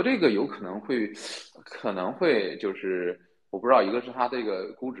但谷歌这个有可能会就是我不知道，一个是它这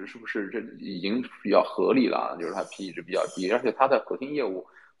个估值是不是这已经比较合理了，就是它 PE 值比较低，而且它的核心业务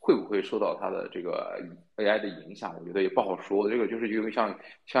会不会受到它的这个 AI 的影响，我觉得也不好说。这个就是因为像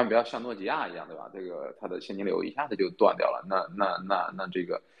比较像诺基亚一样，对吧？这个它的现金流一下子就断掉了，那这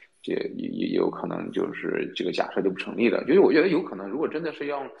也有可能就是这个假设就不成立了。就是我觉得有可能，如果真的是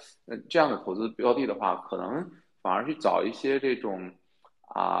要这样的投资标的的话，可能反而去找一些这种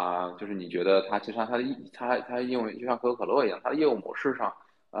就是你觉得它其实它因为就像可口可乐一样，它的业务模式上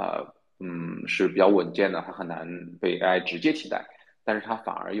是比较稳健的，它很难被 AI 直接替代，但是它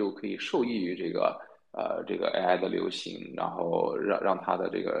反而又可以受益于这个 AI 的流行，然后让它的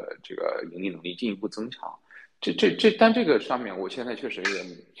这个盈利能力进一步增强。但这个上面我现在确实也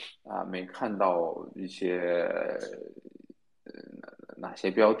没看到一些哪些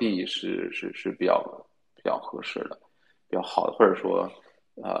标的是比较合适的、比较好的，或者说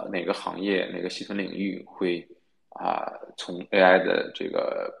哪个行业、哪个细分领域会从 AI 的这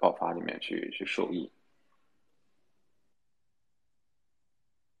个爆发里面去受益。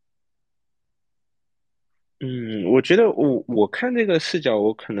我觉得我看这个视角，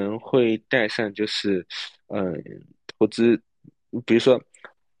我可能会带上就是，嗯，投资，比如说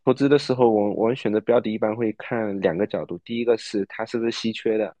投资的时候，我们选择标的一般会看两个角度，第一个是它是不是稀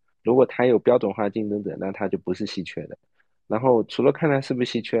缺的，如果它有标准化竞争者，那它就不是稀缺的。然后除了看它是不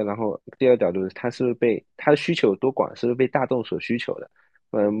是稀缺，然后第二个角度是它是不是被它的需求多广，是不是被大众所需求的。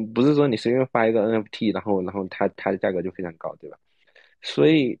不是说你随便发一个 NFT，然后它的价格就非常高，对吧？所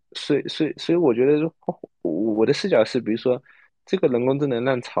以，我觉得我的视角是，比如说这个人工智能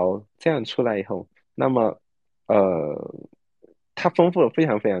浪潮这样出来以后，那么呃，它丰富了非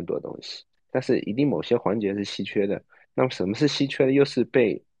常非常多的东西，但是一定某些环节是稀缺的。那么什么是稀缺的，又是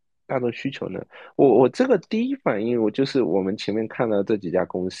被大众需求呢？我这个第一反应，我就是我们前面看到这几家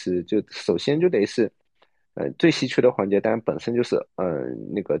公司，就首先就得是，最稀缺的环节，当然本身就是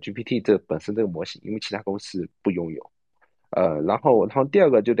那个 GPT 这本身这个模型，因为其他公司不拥有。然后第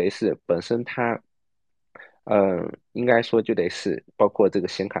二个就得是本身它，应该说就得是包括这个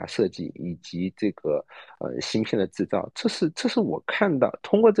显卡设计以及这个芯片的制造，这是我看到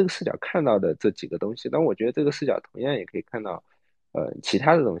通过这个视角看到的这几个东西。但我觉得这个视角同样也可以看到其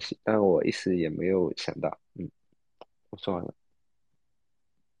他的东西，但我一时也没有想到。我说完了。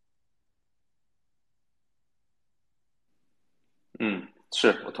嗯，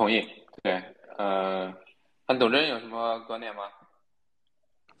是我同意。对，那董真有什么观点吗？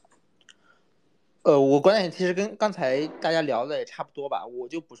我观点其实跟刚才大家聊的也差不多吧，我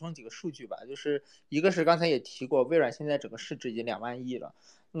就补充几个数据吧，就是一个是刚才也提过，微软现在整个市值已经2万亿了，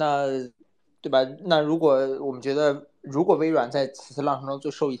那对吧？那如果我们觉得，如果微软在此次浪潮中最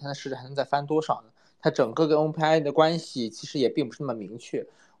受益，它的市值还能再翻多少呢？它整个跟 OpenAI 的关系其实也并不是那么明确。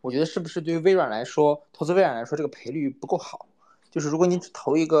我觉得是不是对于微软来说，投资微软来说，这个赔率不够好？就是如果你只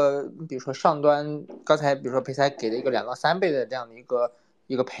投一个，比如说上端，刚才比如说裴才给了一个2到3倍的这样的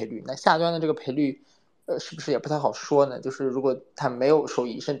一个赔率，那下端的这个赔率，是不是也不太好说呢？就是如果它没有收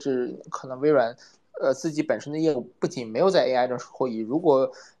益，甚至可能微软，自己本身的业务不仅没有在 AI 中受益，如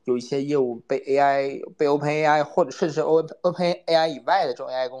果有一些业务被 OpenAI 或者甚至 OpenAI 以外的这种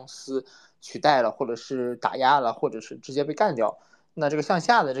AI 公司取代了，或者是打压了，或者是直接被干掉，那这个向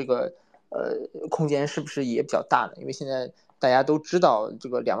下的这个空间是不是也比较大呢？因为现在大家都知道这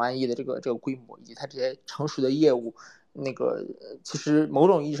个2万亿的这个规模，以及它这些成熟的业务，那个其实某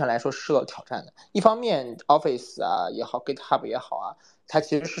种意义上来说是受到挑战的。一方面 Office 啊也好 GitHub 也好啊，它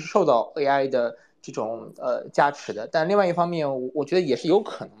其实是受到 AI 的这种加持的，但另外一方面我觉得也是有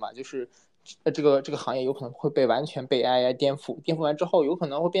可能吧，就是这个行业有可能会完全被 AI 颠覆完之后，有可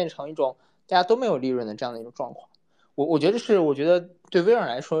能会变成一种大家都没有利润的这样的一种状况。我觉得对微软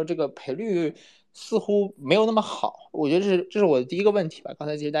来说，这个赔率似乎没有那么好。我觉得这是我的第一个问题吧。刚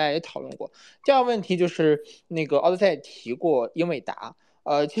才其实大家也讨论过。第二个问题就是那个奥德赛也提过英伟达，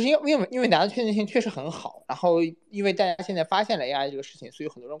其实英伟达的确定性确实很好。然后因为大家现在发现了 AI 这个事情，所以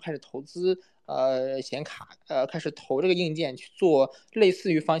很多人开始投资显卡，开始投这个硬件去做类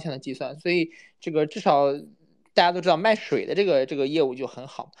似于方向的计算，所以这个至少大家都知道卖水的这个业务就很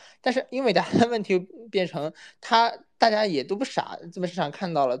好。但是英伟达的问题变成大家也都不傻，资本市场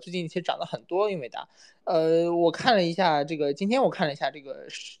看到了最近其实涨了很多英伟达。我看了一下今天我看了一下这个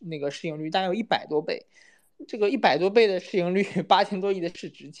那个市盈率大概有100多倍，这个100多倍的市盈率，8000多亿的市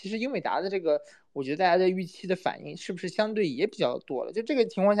值，其实英伟达的这个，我觉得大家的预期的反应是不是相对也比较多了？就这个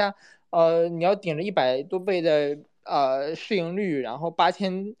情况下，你要顶着100多倍的市盈率，然后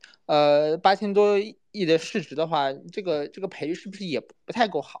8000多亿的市值的话，这个赔率是不是也不太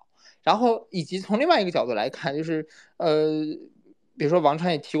够好？然后以及从另外一个角度来看，就是比如说王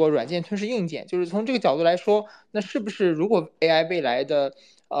川也提过软件吞噬硬件，就是从这个角度来说，那是不是如果 AI 未来的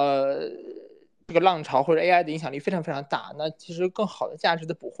这个浪潮或者 AI 的影响力非常非常大，那其实更好的价值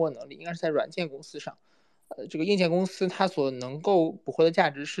的捕获能力应该是在软件公司上，这个硬件公司它所能够捕获的价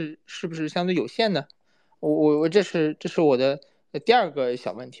值是不是相对有限呢？我这是我的第二个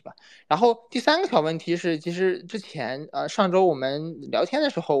小问题吧。然后第三个小问题是，其实之前上周我们聊天的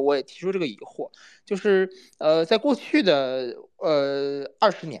时候，我也提出这个疑惑，就是在过去的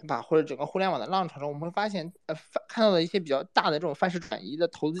20年吧，或者整个互联网的浪潮中，我们会发现看到的一些比较大的这种范式转移的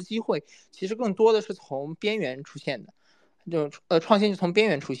投资机会，其实更多的是从边缘出现的。这种创新是从边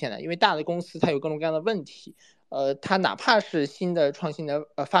缘出现的，因为大的公司它有各种各样的问题，它哪怕是新的创新的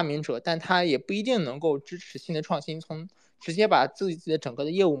发明者，但它也不一定能够支持新的创新，直接把自己的整个的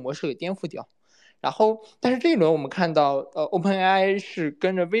业务模式给颠覆掉。然后，但是这一轮我们看到，OpenAI 是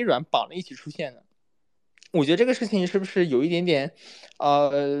跟着微软绑了一起出现的。我觉得这个事情是不是有一点点，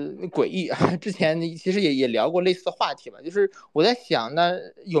诡异啊？之前其实也聊过类似的话题吧，就是我在想，那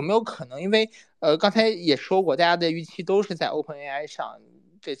有没有可能，因为刚才也说过，大家的预期都是在 OpenAI 上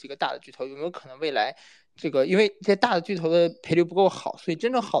这几个大的巨头，有没有可能未来这个因为这些大的巨头的赔率不够好，所以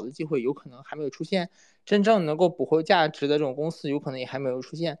真正好的机会有可能还没有出现，真正能够捕获价值的这种公司有可能也还没有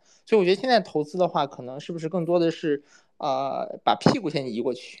出现，所以我觉得现在投资的话，可能是不是更多的是把屁股先移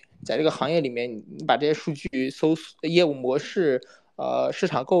过去。在这个行业里面，你把这些数据、业务模式、市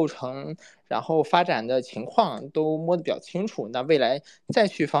场构成，然后发展的情况都摸得比较清楚，那未来再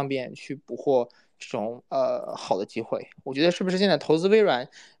去方便去捕获这种好的机会，我觉得是不是现在投资微软，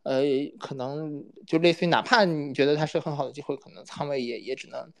可能就类似于哪怕你觉得它是很好的机会，可能仓位也只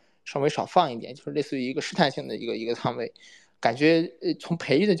能稍微少放一点，就是类似于一个试探性的一个仓位。感觉从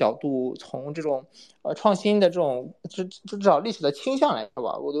培育的角度，从这种创新的这种至少历史的倾向来说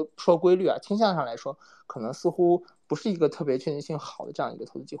吧，我都说规律啊，倾向上来说，可能似乎不是一个特别确定性好的这样一个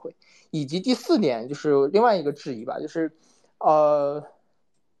投资机会。以及第4点就是另外一个质疑吧，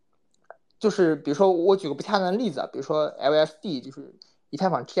就是比如说我举个不恰当的例子啊，比如说 LSD 就是以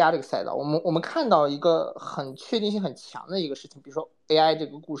太坊质押这个赛道，我们看到一个很确定性很强的一个事情，比如说 AI 这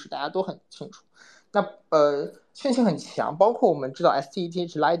个故事大家都很清楚。那确定性很强，包括我们知道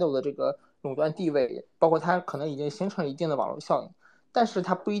STETH Lido 的这个垄断地位，包括它可能已经形成了一定的网络效应，但是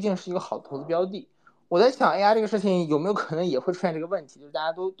它不一定是一个好的投资标的。我在想 AI 这个事情有没有可能也会出现这个问题，就是大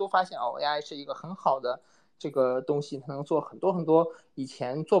家都发现AI 是一个很好的这个东西，它能做很多很多以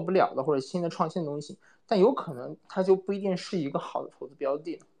前做不了的或者新的创新的东西，但有可能它就不一定是一个好的投资标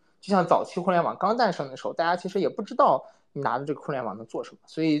的。就像早期互联网刚诞生的时候，大家其实也不知道你拿着这个互联网能做什么，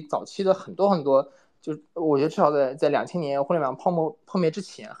所以早期的很多，就我觉得至少在2000年互联网泡沫破灭之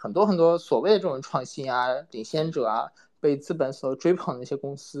前，很多所谓的这种创新啊、领先者啊，被资本所追捧的一些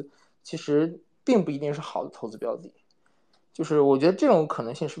公司，其实并不一定是好的投资标的。就是我觉得这种可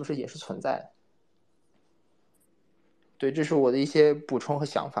能性是不是也是存在的？对，这是我的一些补充和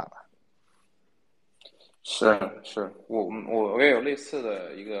想法吧。是，我也有类似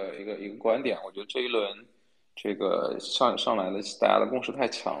的一个观点。我觉得这一轮这个上来的大家的共识太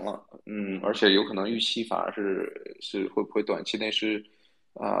强了，而且有可能预期反而是会不会短期内是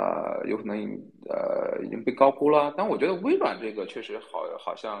有可能已经被高估了。但我觉得微软这个确实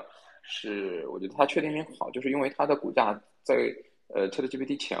好像是，我觉得它确定性好，就是因为它的股价在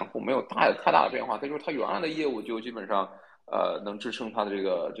ChatGPT 前后没有太大的变化，它就是它原来的业务就基本上能支撑它的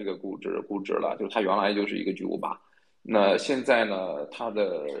这个估值了，就是它原来就是一个巨无霸。那现在呢，它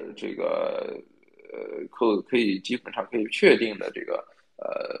的这个可以基本上可以确定的这个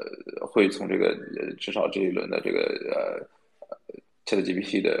会从这个至少这一轮的这个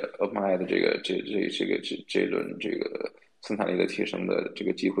ChatGPT 的 OpenAI 的这一轮这个生产力的提升的这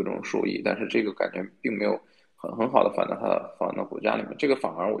个机会中受益，但是这个感觉并没有很好的反映到股价里面，这个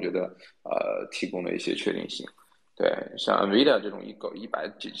反而我觉得提供了一些确定性。对，像 NVIDIA 这种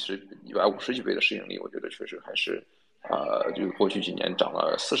150几倍的市盈率，我觉得确实还是就是过去几年涨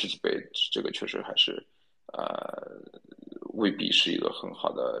了40几倍，这个确实还是呃未必是一个很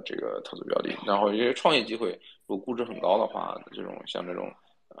好的这个投资标的。然后一些创业机会，如果估值很高的话，像这种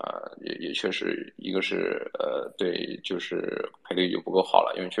也确实一个是对，就是赔率就不够好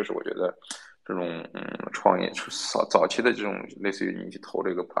了，因为确实我觉得这种创业早期的这种类似于你去投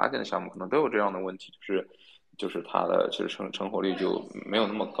这个 Platin 的项目，可能都有这样的问题，就是它的其实成活率就没有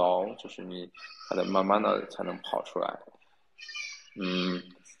那么高，就是你还得慢慢的才能跑出来。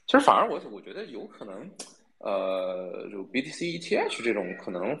其实反而我觉得有可能，就 BTC ETH 这种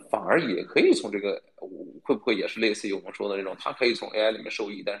可能反而也可以从这个会不会也是类似于我们说的这种，它可以从 AI 里面受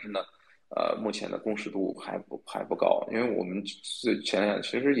益，但是呢，目前的共识度还不高，因为我们前两天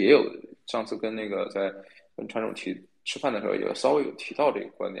其实也有上次跟那个跟川总吃饭的时候也稍微有提到这个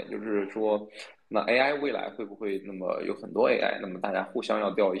观点，就是说，那 AI 未来会不会那么有很多 AI，那么大家互相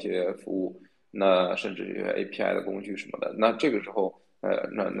要调一些服务，那甚至于 API 的工具什么的，那这个时候，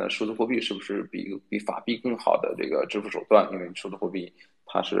那数字货币是不是比法币更好的这个支付手段？因为数字货币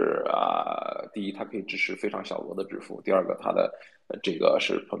它是第一它可以支持非常小额的支付，第二个它的这个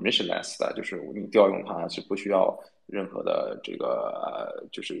是 permissionless 的，就是你调用它是不需要任何的这个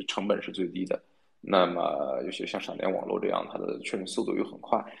就是成本是最低的。那么尤其像闪电网络这样，它的确认速度又很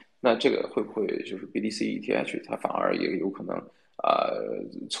快，那这个会不会就是 BTC ETH 它反而也有可能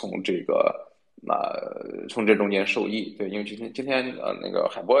从这个从这中间受益？对，因为今天那个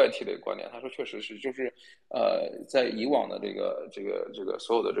海波也提了一个观点，他说确实是就是在以往的这个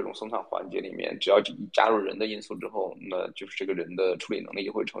所有的这种生产环节里面，只要加入人的因素之后，那就是这个人的处理能力也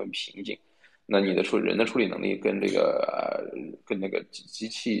会成为瓶颈。那你的人的处理能力跟跟那个机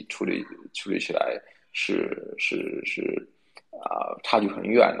器处理起来是差距很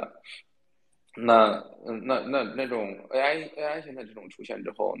远的。那种 AI 现在这种出现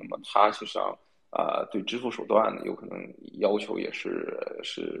之后，那么它实际上对支付手段有可能要求也是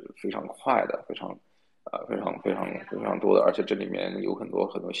非常快的，非常多的，而且这里面有很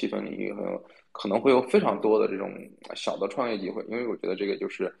多细分领域，可能会有非常多的这种小的创业机会，因为我觉得这个就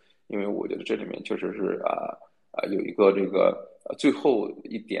是因为我觉得这里面确实是有一个这个最后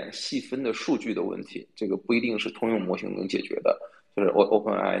一点细分的数据的问题，这个不一定是通用模型能解决的。就是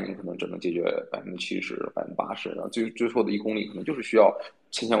OpenAI 你可能只能解决70%、80%，然后最后的1公里可能就是需要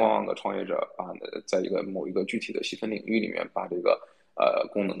千千万万个创业者在某一个具体的细分领域里面把这个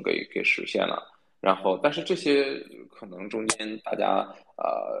功能给实现了。然后，但是这些可能中间大家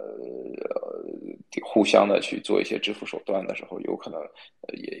互相的去做一些支付手段的时候，有可能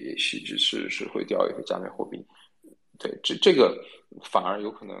也是会掉一些加密货币。对，这个反而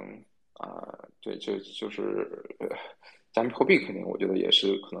有可能对，就是加密货币肯定我觉得也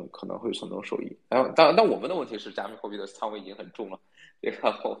是可能会从中受益。然后，但我们的问题是加密货币的仓位已经很重了，这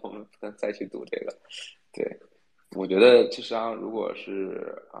个我们不能再去赌这个。对，我觉得其实上如果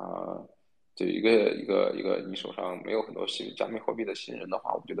是就一个你手上没有很多加密货币的新人的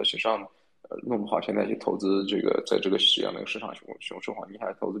话，我觉得实际上弄不好现在去投资这个在这个样的一个市场熊市环境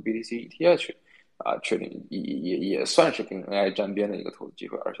下投资 BTC ETH 确定也算是跟 AI 沾边的一个投资机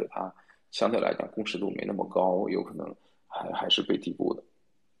会，而且它相对来讲共识度没那么高，有可能还是被低估的。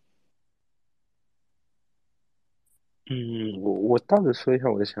我倒是说一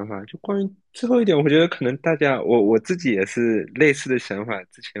下我的想法，就关于最后一点，我觉得可能大家，我自己也是类似的想法，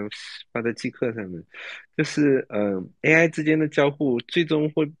之前发在 G 课上面，就是AI 之间的交互最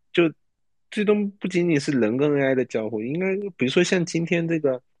终不仅仅是人跟 AI 的交互，应该比如说像今天这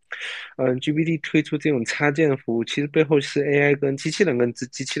个 GPT 推出这种插件服务，其实背后是 AI 跟机器人跟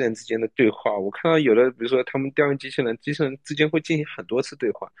机器人之间的对话。我看到有的，比如说他们调用机器人，机器人之间会进行很多次对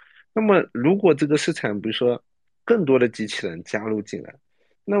话。那么如果这个市场，比如说更多的机器人加入进来，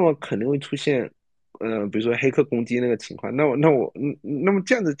那么可能会出现，比如说黑客攻击那个情况。那么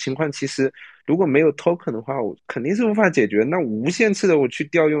这样的情况，其实如果没有 token 的话，我肯定是无法解决。那无限次的我去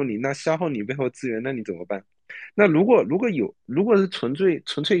调用你，那消耗你背后资源，那你怎么办？那如果是纯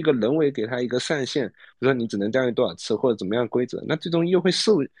粹一个人为给他一个上限，比如说你只能调用多少次或者怎么样规则，那最终又会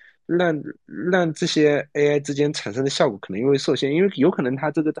让让这些 AI 之间产生的效果可能又会受限，因为有可能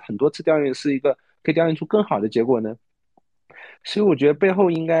它这个很多次调用是一个可以调用出更好的结果呢。所以我觉得背后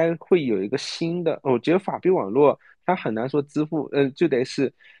应该会有一个新的，我觉得法币网络它很难说支付，就得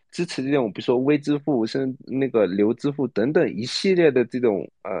是支持这种，比如说微支付、那个流支付等等一系列的这种，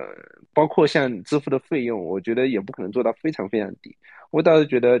包括像支付的费用，我觉得也不可能做到非常非常低。我倒是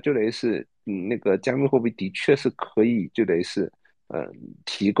觉得就得是，那个加密货币的确是可以，就得是，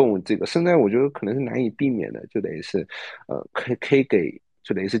提供这个，现在我觉得可能是难以避免的，就得是，可以给，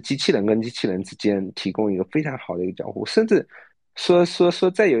就等于是机器人跟机器人之间提供一个非常好的一个交互，甚至说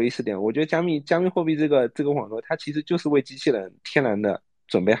再有意思点，我觉得加密货币这个网络，它其实就是为机器人天然的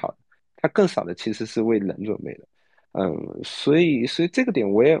准备好的，它更少的其实是为人准备的。所以这个点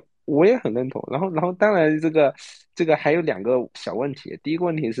我也很认同。然后当然这个还有两个小问题，第一个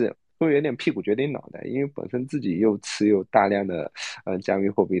问题是会有点屁股决定脑袋，因为本身自己又持有大量的加密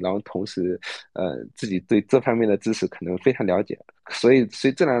货币，然后同时自己对这方面的知识可能非常了解，所以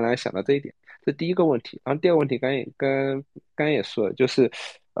自然而然想到这一点，这第一个问题。然后第二个问题刚也说了，就是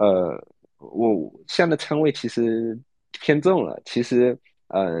我现在的仓位其实偏重了，其实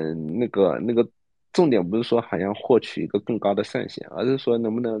那个重点不是说好像获取一个更高的上限，而是说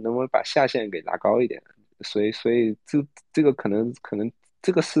能不能把下限给拉高一点。所以这个可能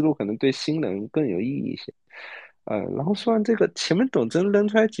这个思路可能对新人更有意义一些。然后说完这个前面董真扔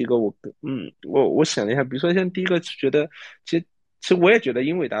出来几个，我想了一下，比如说像第一个觉得，其实其实我也觉得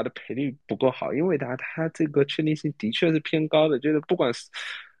英伟达的赔率不够好，英伟达它这个确定性的确是偏高的，就是不管是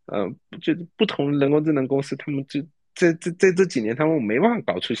呃，就是不同人工智能公司，他们就这几年他们没办法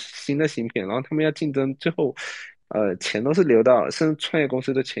搞出新的芯片，然后他们要竞争，最后钱都是流到，甚至创业公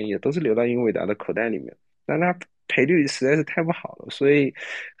司的钱也都是流到英伟达的口袋里面。但它赔率实在是太不好了，所以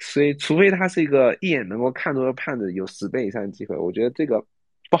除非他是一个一眼能够看出的胖子，有10倍以上的机会，我觉得这个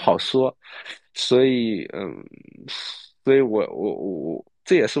不好说。所以所以我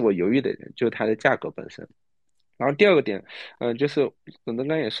这也是我犹豫的点，就是它的价格本身。然后第二个点，就是董德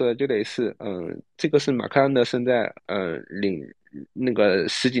刚也说的，就得是，这个是马克安德森在那个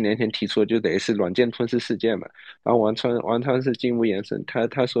十几年前提出的，就得是软件吞噬事件嘛。然后王川是进一步延伸，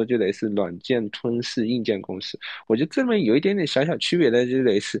他说就得是软件吞噬硬件公司。我觉得这边有一点点小小区别的，就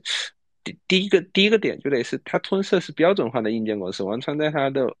得是第一个点就得是它吞噬是标准化的硬件公司。王川在他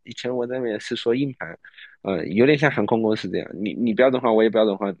的以前文章里面是说硬盘。有点像航空公司这样，你标准化，我也标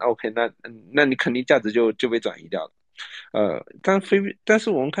准化，那 OK，那你肯定价值就被转移掉了。但是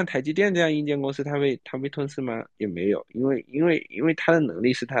我们看台积电这样硬件公司，它被吞噬吗？也没有，因为它的能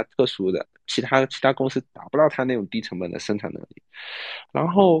力是它特殊的，其他公司达不到它那种低成本的生产能力。然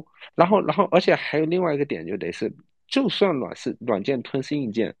后而且还有另外一个点，就得是，就算软件吞噬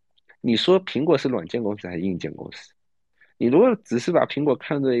硬件，你说苹果是软件公司还是硬件公司？你如果只是把苹果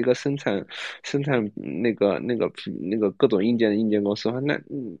看作一个生产那个各种硬件的硬件公司的话，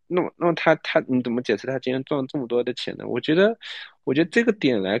那么他你怎么解释他今天赚这么多的钱呢？我觉得这个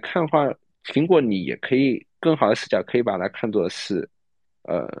点来看的话，苹果你也可以更好的视角可以把它看作是，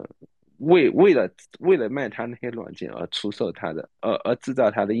呃，为了卖它那些软件而出售它的，而制造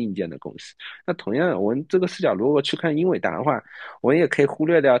它的硬件的公司。那同样，我们这个视角如果去看英伟达的话，我们也可以忽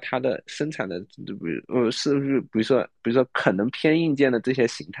略掉它的生产的，是不是比如说可能偏硬件的这些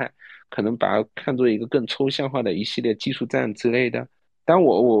形态，可能把它看作一个更抽象化的一系列技术栈之类的。但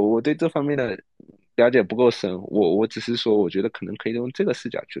我对这方面的了解不够深，我只是说，我觉得可能可以用这个视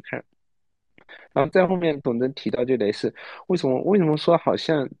角去看。然后在后面董真提到就得是为什么说好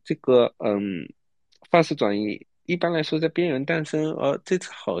像这个范式转移一般来说在边缘诞生，而这次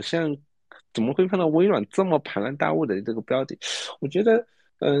好像怎么会碰到微软这么庞然大物的这个标的？我觉得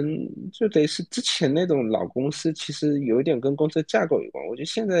就得是之前那种老公司其实有一点跟公司架构有关。我觉得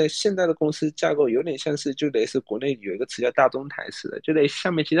现在的公司架构有点像是就得是国内有一个词叫大中台似的，就得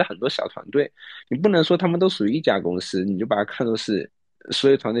下面其实很多小团队，你不能说他们都属于一家公司，你就把它看作是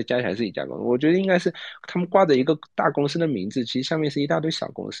所有团队加起来是一家公司。我觉得应该是他们挂着一个大公司的名字，其实下面是一大堆小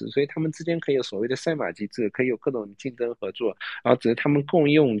公司，所以他们之间可以有所谓的赛马机制，可以有各种竞争合作，然后只是他们共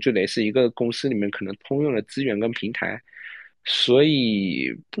用就得是一个公司里面可能通用的资源跟平台。所以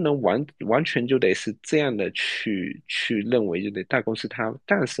不能完全就得是这样的去认为，就得大公司它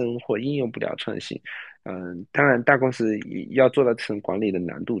诞生或应用不了创新。当然，大公司要做到这种管理的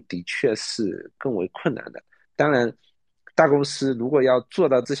难度的确是更为困难的。当然，大公司如果要做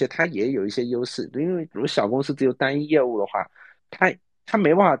到这些，它也有一些优势，因为如果小公司只有单一业务的话，它它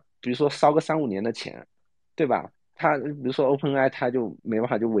没办法，比如说烧个3、5年的钱，对吧？它比如说 OpenAI，它就没办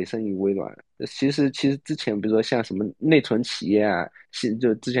法就委身于微软。其实之前比如说像什么内存企业啊，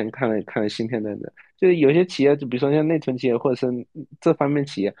就之前看了芯片的，就是有些企业，就比如说像内存企业或者是这方面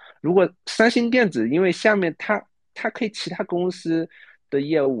企业，如果三星电子因为下面它可以其他公司的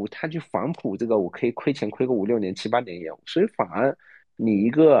业务，它去反哺这个，我可以亏钱亏个5、6年、7、8年业务，所以反而你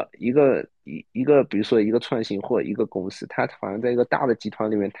一个，比如说一个创新或一个公司，它反而在一个大的集团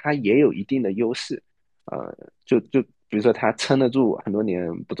里面，它也有一定的优势。就比如说它撑得住很多年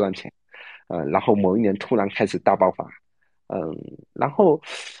不赚钱，然后某一年突然开始大爆发，嗯，然后，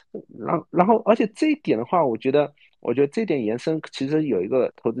然后，而且这一点的话，我觉得这点延伸其实有一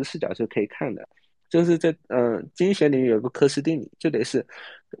个投资视角是可以看的，就是在经济学领域有一个科斯定理，就得是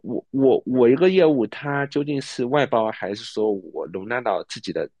我一个业务它究竟是外包还是说我容纳到自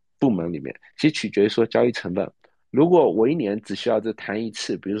己的部门里面，其实取决于说交易成本。如果我一年只需要这谈一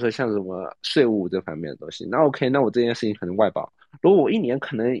次，比如说像什么税务这方面的东西，那 OK，那我这件事情可能外包。如果我一年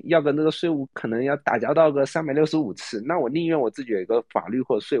可能要跟那个税务可能要打交道个365次，那我宁愿我自己有一个法律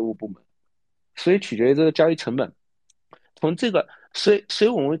或税务部门。所以取决于这个交易成本。从这个，所以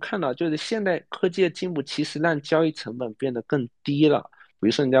我们会看到，就是现代科技的进步，其实让交易成本变得更低了。比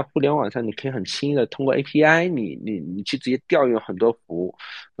如说你在互联网上，你可以很轻易的通过 API，你去直接调用很多服务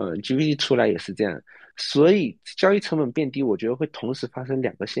，GPT 出来也是这样。所以交易成本变低，我觉得会同时发生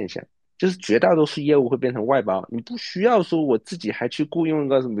两个现象，就是绝大多数业务会变成外包，你不需要说我自己还去雇佣一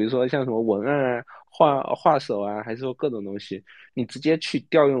个什么，比如说像什么文案啊、画手啊，还是说各种东西，你直接去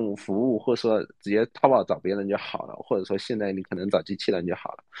调用服务，或者说直接淘宝找别人就好了，或者说现在你可能找机器人就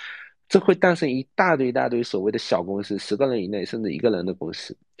好了。这会诞生一大堆一大堆所谓的小公司，10个人以内甚至1个人的公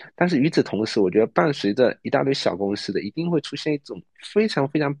司。但是与此同时，我觉得伴随着一大堆小公司的，一定会出现一种非常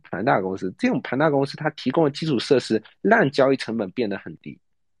非常庞大的公司。这种庞大公司它提供的基础设施让交易成本变得很低。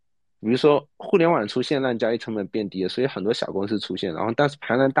比如说互联网出现让交易成本变低了，所以很多小公司出现，然后但是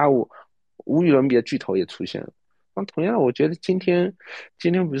庞然大物、无与伦比的巨头也出现了。那同样，我觉得今天比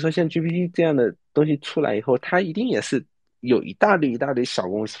如说像 GPT 这样的东西出来以后，它一定也是有一大堆一大堆小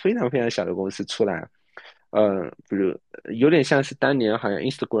公司，非常非常小的公司出来，比如有点像是当年好像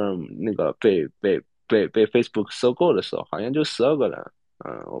Instagram 那个被 Facebook 收购的时候，好像就12个人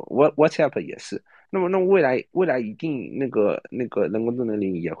，WhatsApp 也是。那么未来一定那个人工智能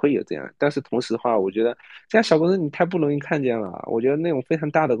领域也会有这样，但是同时的话，我觉得这样小公司你太不容易看见了。我觉得那种非常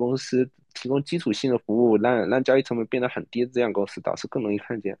大的公司提供基础性的服务，让交易成本变得很低，这样公司倒是更容易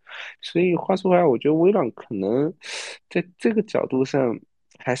看见。所以话说回来，我觉得微软可能在这个角度上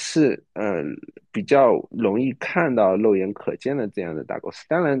还是比较容易看到肉眼可见的这样的大公司。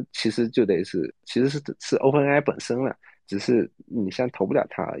当然，其实是 OpenAI 本身了，只是你现在投不了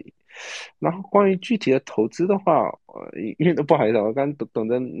它而已。然后关于具体的投资的话，因为不好意思啊，我刚懂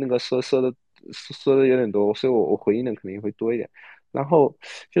得那个说的有点多，所以我回应的肯定会多一点。然后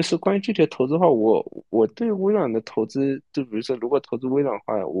就是关于具体的投资的话，我对微软的投资，就比如说如果投资微软的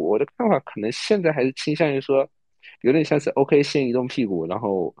话，我的看法可能现在还是倾向于说，有点像是 OK 先移动屁股，然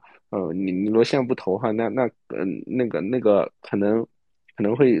后你如果现在不投的话，那个可能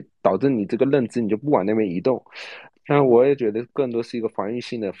会导致你这个认知你就不往那边移动。但我也觉得更多是一个防御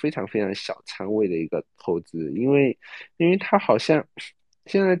性的非常非常小仓位的一个投资，因为它好像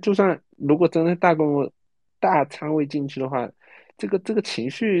现在就算如果真的大仓位进去的话，这个情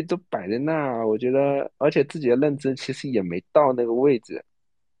绪都摆在那儿，我觉得而且自己的认知其实也没到那个位置，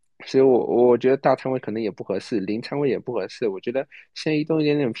所以我觉得大仓位可能也不合适，零仓位也不合适。我觉得先移动一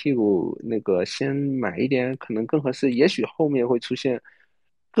点点屁股，那个先买一点可能更合适。也许后面会出现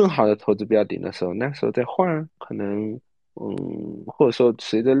更好的投资标的的时候，那时候再换，可能或者说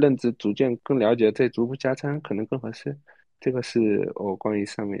随着认知逐渐更了解，再逐步加仓，可能更合适。这个是我关于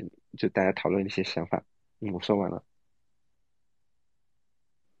上面就大家讨论的一些想法。我说完了。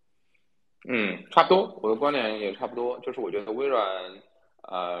差不多，我的观点也差不多，就是我觉得微软，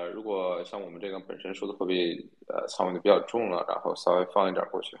如果像我们这个本身数字货币仓位的比较重了，然后稍微放一点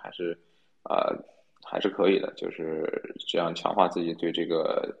过去，呃还是可以的，就是这样强化自己对这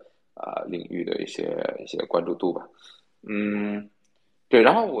个领域的一些关注度吧。嗯，对，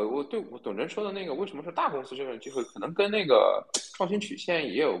然后我董真说的那个，为什么是大公司这种机会，可能跟那个创新曲线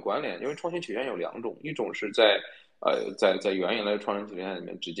也有关联，因为创新曲线有两种，一种是在原有的创新曲线里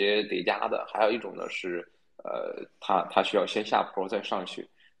面直接叠加的，还有一种呢是它需要先下坡再上去，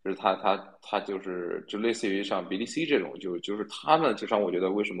就是它就类似于像 BDC 这种，就是他们就像我觉得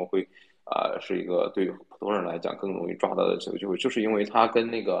为什么会是一个对于普通人来讲更容易抓到的这个机会，就是因为它跟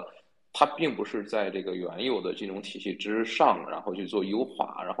那个它并不是在这个原有的金融体系之上，然后去做优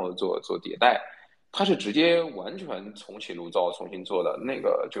化，然后做迭代，它是直接完全重启炉灶重新做的，那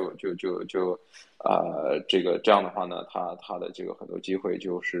个这个这样的话呢，它的这个很多机会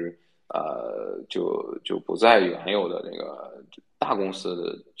就是就不在原有的那个大公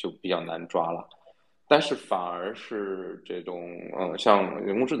司就比较难抓了。但是反而是这种像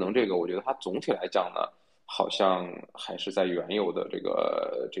人工智能这个，我觉得它总体来讲呢，好像还是在原有的这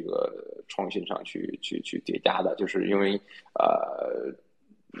个创新上去叠加的，就是因为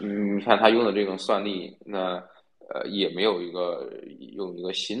你看它用的这种算力，那也没有用一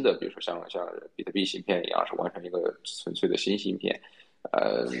个新的，比如说像比特币芯片一样，是完全一个纯粹的新芯片，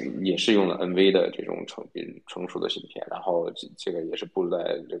也是用了 NV 的这种成熟的芯片，然后这个也是布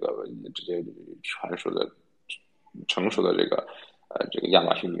在这个直接传输的成熟的这个亚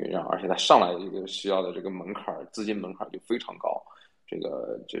马逊云上，而且它上来这个需要的这个门槛资金门槛就非常高，这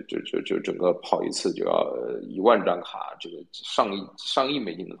个就整个跑一次就要1万张卡，这个上亿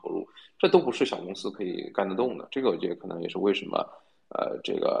美金的投入，这都不是小公司可以干得动的。这个我觉得可能也是为什么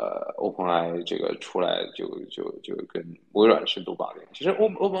这个 OpenAI 这个出来就跟微软深度绑定。其实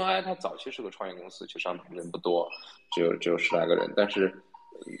OpenAI 它早期是个创业公司，就上头人不多，只有10来个人，但是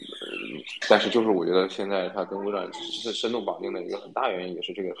就是我觉得现在它跟微软深度绑定的一个很大原因，也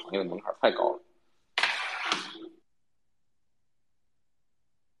是这个行业的门槛太高了。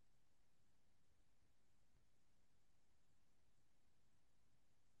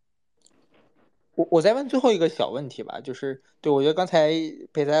我再问最后一个小问题吧，就是对我觉得刚才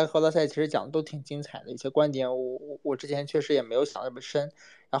北戴和乐赛其实讲的都挺精彩的一些观点，我之前确实也没有想那么深。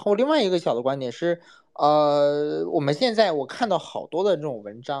然后另外一个小的观点是，我们现在我看到好多的这种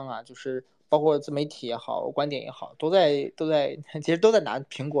文章啊，就是包括自媒体也好，观点也好，都在其实都在拿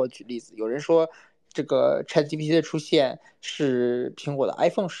苹果举例子。有人说这个 ChatGPT 的出现是苹果的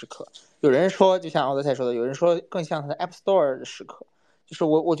iPhone 时刻，有人说就像奥德赛说的，有人说更像它的 App Store 的时刻。就是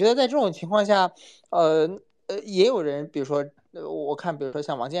我觉得在这种情况下，也有人，比如说，我看，比如说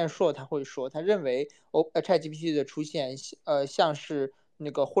像王建硕，他会说，他认为ChatGPT 的出现，像是那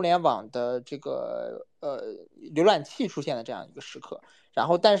个互联网的这个浏览器出现的这样一个时刻。然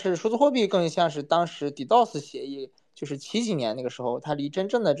后，但是数字货币更像是当时 DDoS 协议，就是70几年那个时候，它离真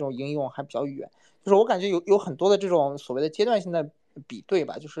正的这种应用还比较远。就是我感觉有很多的这种所谓的阶段性的比对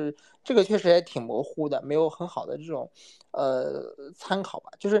吧，就是这个确实也挺模糊的，没有很好的这种参考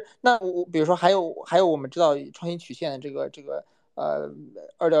吧。就是那我比如说还有我们知道创新曲线的这个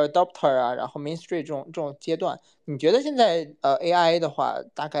early adopter 啊，然后 mainstream 这种阶段，你觉得现在AI 的话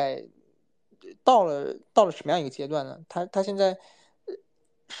大概到了什么样一个阶段呢？它现在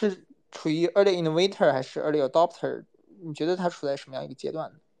是处于 early innovator 还是 early adopter？你觉得它处在什么样一个阶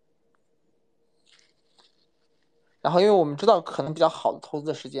段呢？然后，因为我们知道可能比较好的投资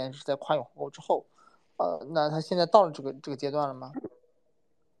的时间是在跨越鸿沟之后，那他现在到了这个阶段了吗？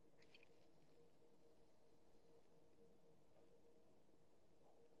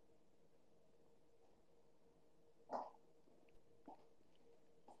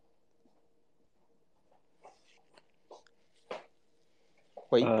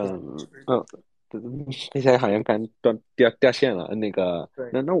喂，接下来好像刚掉线了。那个，对，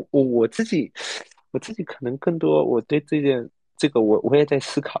那我自己可能更多，我对这个我也在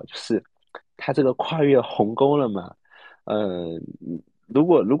思考，就是它这个跨越鸿沟了嘛？嗯，如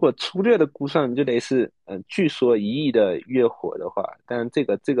果粗略的估算，就得是据说1亿的月火的话，但这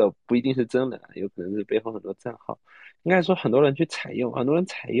个不一定是真的，有可能是背后很多账号。应该说很多人去采用，很多人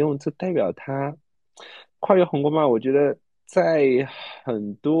采用，这代表它跨越鸿沟嘛？我觉得在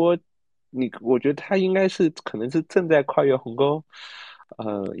很多我觉得它应该是可能是正在跨越鸿沟，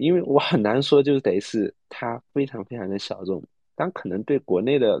因为我很难说，就是得是它非常非常的小众，但可能对国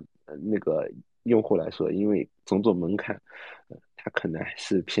内的那个用户来说，因为种种门槛，它可能还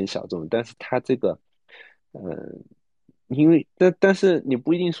是偏小众，但是它这个，呃，因为但是你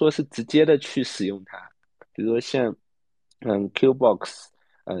不一定说是直接的去使用它，比如说像Qbox。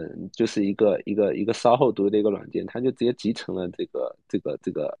就是一个稍后读的一个软件，它就直接集成了这个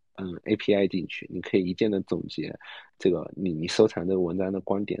API 进去，你可以一键的总结这个你收藏这个文章的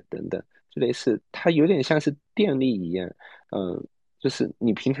观点等等，就类似它有点像是电力一样，就是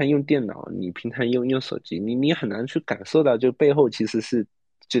你平常用电脑，你平常用手机，你很难去感受到，就背后其实是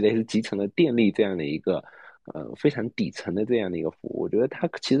就类似集成了电力这样的一个非常底层的这样的一个服务。我觉得它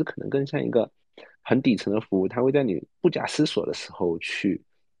其实可能更像一个很底层的服务，它会在你不假思索的时候去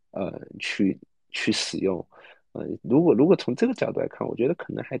去使用。如果从这个角度来看，我觉得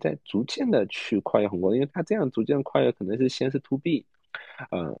可能还在逐渐的去跨越鸿沟，因为它这样逐渐跨越，可能是先是 to B，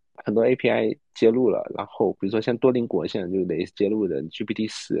很多 API 接入了，然后比如说像多邻国现在就类似接入的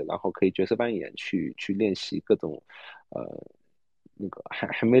GPT-4，然后可以角色扮演去练习各种，呃，那个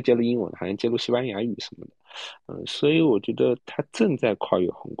还没有接入英文，好像接入西班牙语什么的，所以我觉得它正在跨越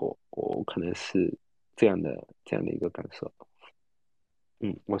鸿沟，我可能是这样的一个感受。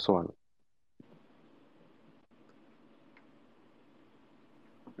我说完了。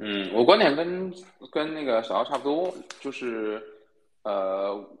我观点跟那个小姚差不多，就是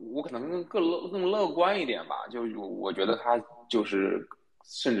我可能更乐观一点吧，就我觉得他就是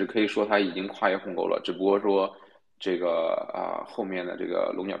甚至可以说他已经跨越鸿沟了，只不过说这个后面的这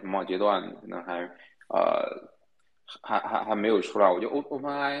个龙卷风暴阶段可能呃还没有出来。我觉得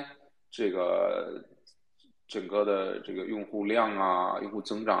OpenAI 这个整个的这个用户量啊、用户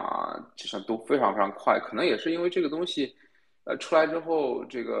增长啊，其实都非常非常快，可能也是因为这个东西。出来之后，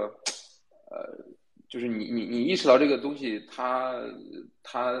这个就是你意识到这个东西它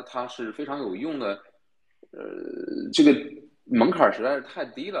是非常有用的，这个门槛实在是太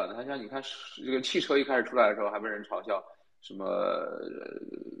低了。它像你看这个汽车一开始出来的时候还被人嘲笑，什么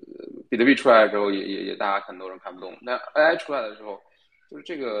比特币出来的时候也大家很多人看不懂，那 AI 出来的时候，就是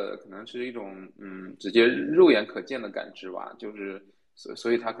这个可能是一种直接肉眼可见的感知吧，就是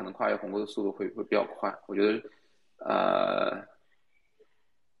所以它可能跨越鸿沟的速度会比较快，我觉得。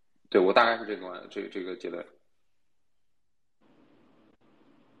对，我大概是这个阶段。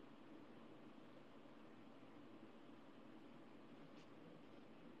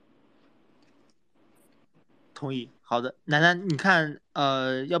同意。好的，楠楠，你看，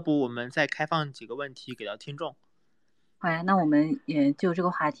要不我们再开放几个问题给到听众？好呀，那我们也就这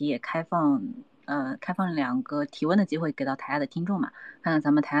个话题也开放2个提问的机会给到台下的听众嘛，看看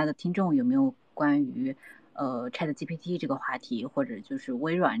咱们台下的听众有没有关于ChatGPT 这个话题，或者就是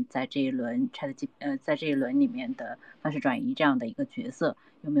微软在这一轮在这一轮里面的范式转移这样的一个角色，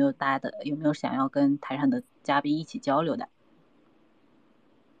有没有想要跟台上的嘉宾一起交流的？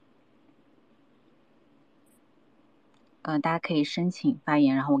大家可以申请发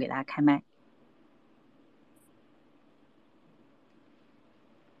言，然后我给大家开麦。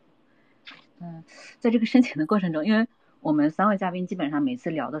在这个申请的过程中，因为我们3位嘉宾基本上每次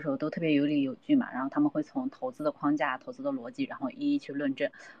聊的时候都特别有理有据嘛，然后他们会从投资的框架、投资的逻辑，然后一一去论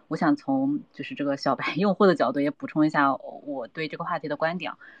证。我想从就是这个小白用户的角度也补充一下我对这个话题的观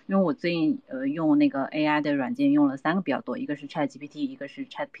点，因为我最近用那个 AI 的软件用了3个比较多，一个是 ChatGPT，一个是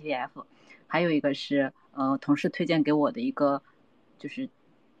ChatPDF，还有一个是同事推荐给我的一个就是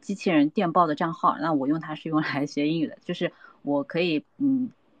机器人电报的账号，那我用它是用来学英语的，就是我可以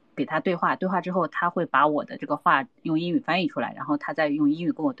给他对话，对话之后他会把我的这个话用英语翻译出来，然后他再用英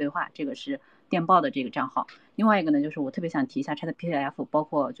语跟我对话，这个是电报的这个账号。另外一个呢，就是我特别想提一下 ChatPDF， 包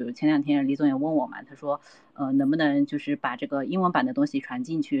括就是前2天李总也问我嘛，他说能不能就是把这个英文版的东西传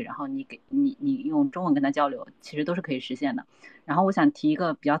进去，然后你用中文跟他交流，其实都是可以实现的。然后我想提一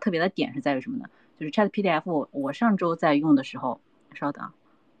个比较特别的点是在于什么呢？就是 ChatPDF 我上周在用的时候，稍等啊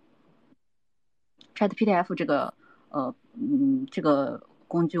，ChatPDF 这个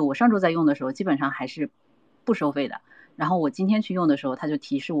工具，我上周在用的时候基本上还是不收费的。然后我今天去用的时候，它就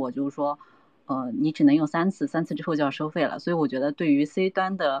提示我，就是说，你只能用3次，3次之后就要收费了。所以我觉得对于 C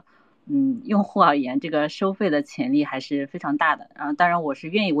端的用户而言，这个收费的潜力还是非常大的。然后当然我是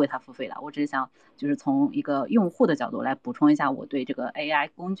愿意为它付费的，我只是想就是从一个用户的角度来补充一下我对这个 AI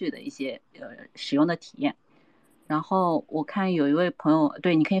工具的一些使用的体验。然后我看有一位朋友，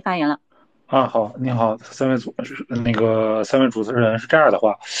对，你可以发言了。好，你好，三位主持人是这样的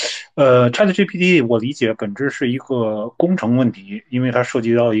话，ChatGPT 我理解本质是一个工程问题，因为它涉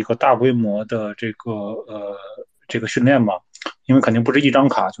及到一个大规模的这个训练嘛，因为肯定不是一张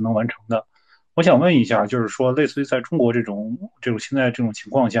卡就能完成的。我想问一下，就是说，类似于在中国这种现在这种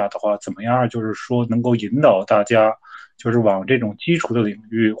情况下的话，怎么样，就是说能够引导大家，就是往这种基础的领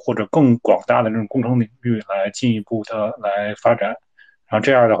域或者更广大的这种工程领域来进一步的来发展，然后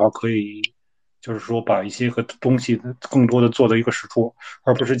这样的话可以。就是说把一些个东西更多的做到一个实处，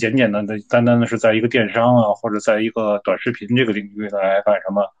而不是简简单的单单的是在一个电商啊或者在一个短视频这个领域来干什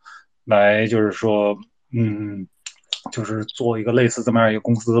么，来就是说就是做一个类似这么样一个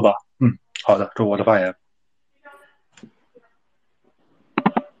公司吧。好的，这是我的发言。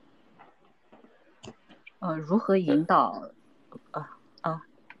如何引导？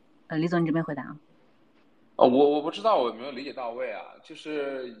李总，你这边回答啊。我不知道我有没有理解到位啊，就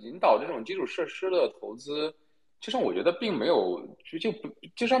是引导这种基础设施的投资，就像我觉得并没有，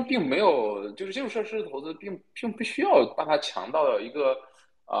就像并没有，就是基础设施的投资并不需要把它强到一个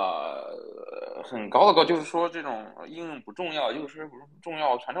很高的高，就是说这种应用不重要，就是不重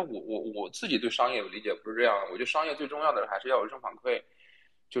要。反正我自己对商业的理解不是这样，我觉得商业最重要的还是要有正反馈，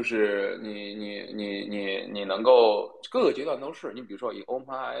就是你能够各个阶段都是，你比如说以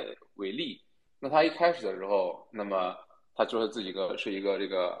OpenAI 为例，那他一开始的时候，那么他说自己是一个这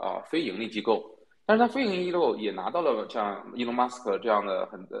个非盈利机构。但是他非盈利机构也拿到了像伊隆马斯克这样的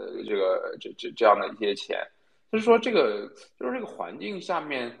这样的一些钱，就是说这个环境下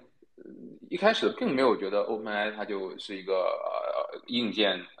面，一开始并没有觉得 OpenAI 它就是一个硬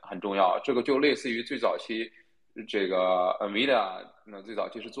件很重要，这个就类似于最早期这个 NVIDIA 那最早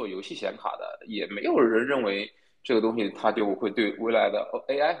期是做游戏显卡的，也没有人认为这个东西它就会对未来的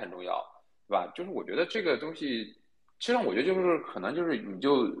AI 很重要，对吧？就是我觉得这个东西，其实我觉得就是可能就是你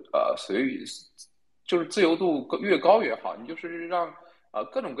就随意，就是自由度越高越好，你就是让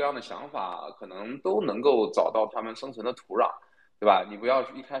各种各样的想法可能都能够找到他们生存的土壤，对吧？你不要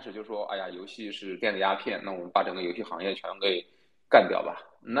一开始就说，哎呀，游戏是电子鸦片，那我们把整个游戏行业全给干掉吧。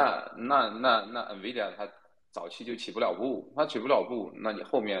那 NVIDIA 它早期就起不了步，它起不了步，那你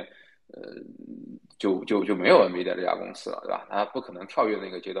后面呃就没有 NVIDIA 这家公司了，对吧？它不可能跳跃那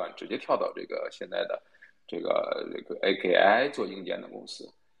个阶段，直接跳到这个现在的这个 AKI 做硬件的公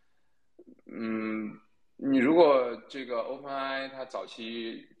司。嗯，你如果这个 OpenAI 它早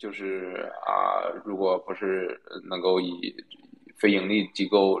期就是如果不是能够以非盈利机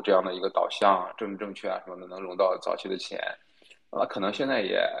构这样的一个导向政治正确什么的，能融到早期的钱，可能现在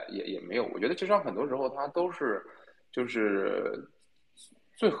也没有。我觉得至少很多时候它都是就是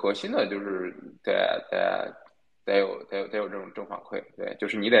最核心的就是得有这种正反馈，对，就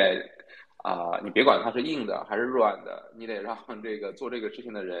是你得你别管它是硬的还是软的，你得让这个做这个事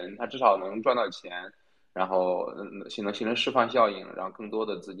情的人，他至少能赚到钱，然后能形成示范效应，让更多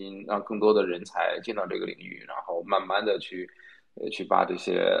的资金，让更多的人才进到这个领域，然后慢慢的去把这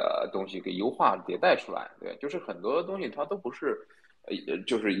些东西给优化迭代出来。对，就是很多东西它都不是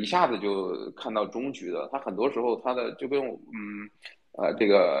就是一下子就看到终局的，它很多时候它的就跟这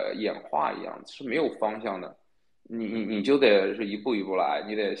个演化一样是没有方向的。你就得是一步一步来，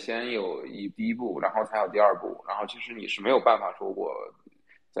你得先有第一步，然后才有第二步，然后其实你是没有办法说我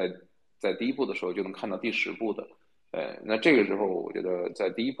在在第一步的时候就能看到第10步的，那这个时候我觉得在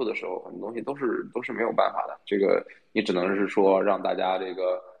第一步的时候很多东西都是没有办法的，这个你只能是说让大家这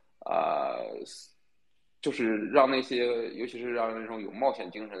个就是让那些尤其是让那种有冒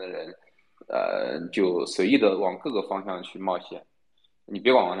险精神的人，就随意的往各个方向去冒险。你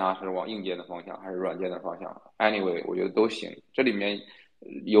别管它是往硬件的方向还是软件的方向，anyway，我觉得都行。这里面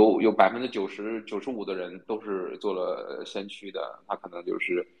有95%的人都是做了先驱的，他可能就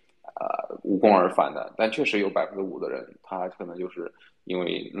是无功而返的，但确实有5%的人，他可能就是因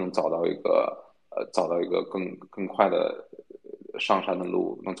为能找到一个更快的上山的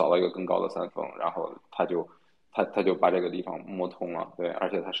路，能找到一个更高的山峰，然后他就把这个地方摸通了，对，而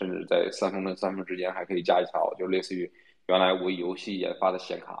且他甚至在山峰跟山峰之间还可以架一条，就类似于原来为游戏研发的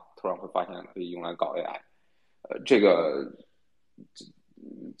显卡，突然会发现可以用来搞 AI，这个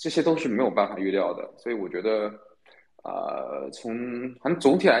这些都是没有办法预料的，所以我觉得，反正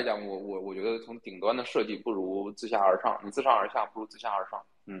总体来讲，我觉得从顶端的设计不如自下而上，你自上而下不如自下而上，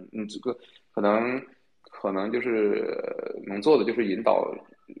你这个可能可能就是能做的就是引导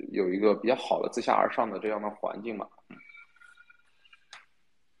有一个比较好的自下而上的这样的环境嘛。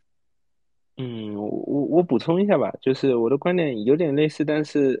我补充一下吧，就是我的观点有点类似，但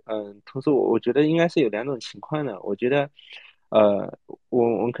是同时我觉得应该是有两种情况的。我觉得，呃，我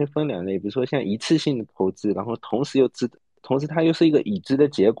们可以分两类，比如说像一次性的投资，然后同时它又是一个已知的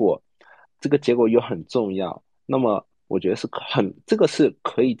结果，这个结果又很重要。那么我觉得这个是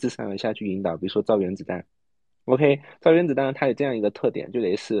可以自上而下去引导，比如说造原子弹。OK，造原子弹它有这样一个特点，就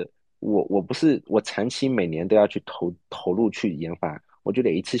得是我不是我长期每年都要去投入去研发，我就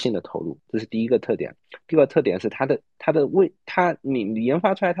得一次性的投入，这是第一个特点。第二个特点是你研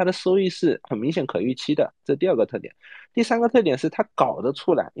发出来它的收益是很明显可预期的，这是第二个特点。第三个特点是它搞得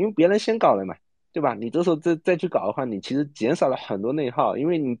出来，因为别人先搞了嘛，对吧？你这时候再去搞的话，你其实减少了很多内耗，因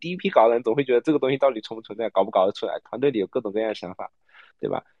为你第一批搞的人总会觉得这个东西到底存不存在，搞不搞得出来，团队里有各种各样的想法，对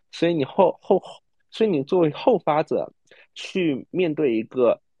吧？所以你所以你作为后发者去面对一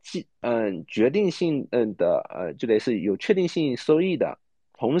个决定性就得是有确定性收益的，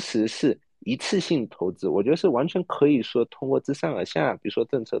同时是一次性投资，我觉得是完全可以说通过自上而下，比如说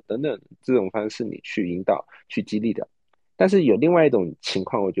政策等等这种方式你去引导去激励的。但是有另外一种情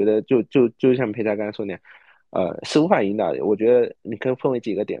况，我觉得就像裴佳刚才说那样，是无法引导的。我觉得你可以分为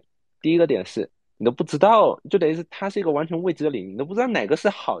几个点，第一个点是你都不知道，就等于是它是一个完全未知的领域，你都不知道哪个是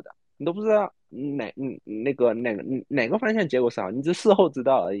好的。你都不知道哪个方向结果是好，你只事后知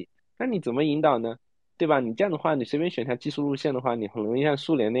道而已。那你怎么引导呢？对吧？你这样的话，你随便选条技术路线的话，你很容易像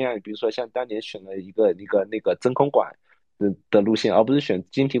苏联那样，比如说像当年选了一个那个真空管的路线，而不是选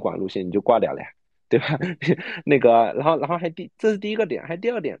晶体管路线，你就挂掉了呀，对吧？那个，然后这是第一个点，还有第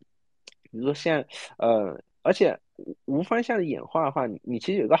二点，比如说像而且无方向的演化的话，你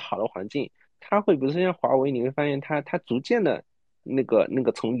其实有一个好的环境，它会比如说像华为，你会发现它逐渐的那个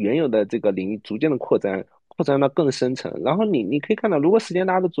从原有的这个领域逐渐的扩张到更深层。然后你可以看到，如果时间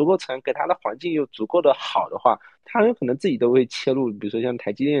拉的足够长，给它的环境又足够的好的话，它很有可能自己都会切入，比如说像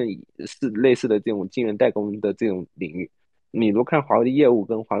台积电是类似的这种晶圆代工的这种领域。你如果看华为的业务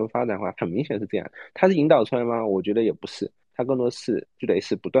跟华为发展的话，很明显是这样。它是引导出来吗？我觉得也不是，它更多是就得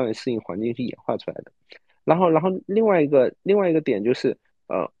是不断的适应环境去演化出来的。然后另外一个点就是，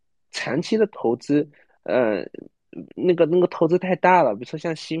呃，长期的投资，呃，那个投资太大了，比如说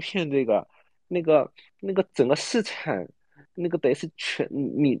像芯片这个，那个整个市场，那个得是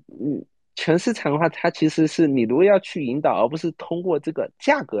全市场的话，它其实是你如果要去引导，而不是通过这个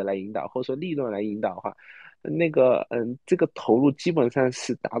价格来引导，或者说利润来引导的话，这个投入基本上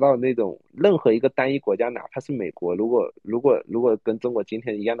是达到那种任何一个单一国家，哪怕是美国，如果跟中国今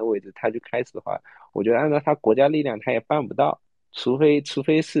天一样的位置，它就开始的话，我觉得按照它国家力量，它也办不到，除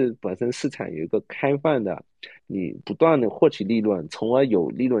非是本身市场有一个开放的，你不断的获取利润，从而有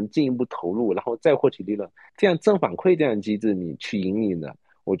利润进一步投入，然后再获取利润，这样正反馈这样的机制，你去引领的。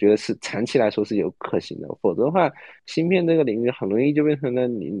我觉得是长期来说是有可行的，否则的话，芯片这个领域很容易就变成了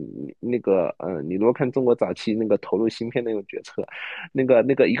你如果看中国早期那个投入芯片那种决策，那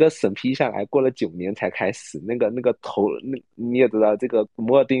个一个审批下来，过了9年才开始，你也知道，这个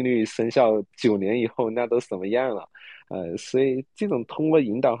摩尔定律生效9年以后，那都什么样了？所以这种通过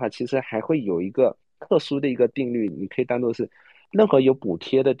引导的话，其实还会有一个特殊的一个定律，你可以当做是，任何有补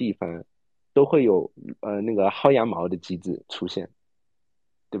贴的地方，都会有那个薅羊毛的机制出现。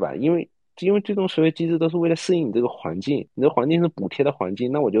对吧？因为这种所有机制都是为了适应你这个环境，你这个环境是补贴的环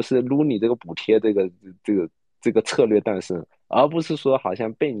境，那我就是撸你这个补贴这个这个策略诞生，而不是说好像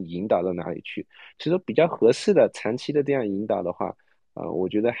被你引导到哪里去。所以说比较合适的长期的这样引导的话，我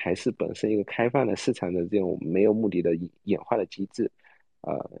觉得还是本身一个开放的市场的这种没有目的的演化的机制，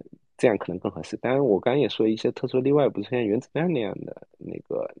呃，这样可能更合适。当然，我刚刚也说一些特殊例外，不是像原子弹那样的那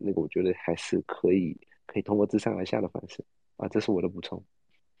个，我觉得还是可以通过自上而下的方式这是我的补充。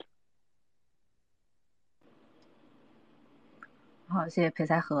好，谢谢培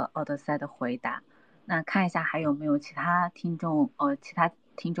才和奥德赛的回答。那看一下还有没有其他听众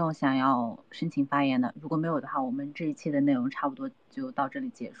想要申请发言的？如果没有的话，我们这一期的内容差不多就到这里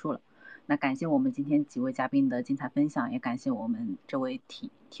结束了。那感谢我们今天几位嘉宾的精彩分享，也感谢我们这位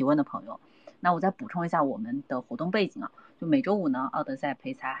提问的朋友。那我再补充一下我们的活动背景啊，就每周五呢，奥德赛、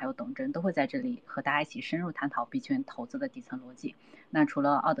培才还有董真都会在这里和大家一起深入探讨币圈投资的底层逻辑。那除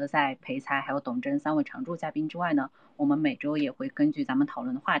了奥德赛、培才还有董真3位常驻嘉宾之外呢，我们每周也会根据咱们讨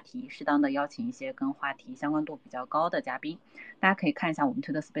论的话题，适当的邀请一些跟话题相关度比较高的嘉宾。大家可以看一下我们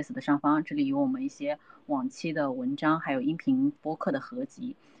Twitter Space 的上方，这里有我们一些往期的文章，还有音频播客的合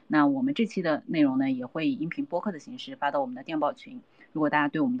集。那我们这期的内容呢，也会以音频播客的形式发到我们的电报群。如果大家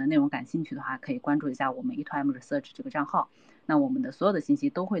对我们的内容感兴趣的话，可以关注一下我们 E2M Research 这个账号。那我们的所有的信息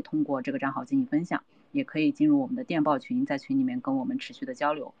都会通过这个账号进行分享，也可以进入我们的电报群，在群里面跟我们持续的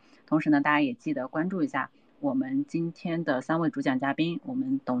交流。同时呢，大家也记得关注一下我们今天的3位主讲嘉宾，我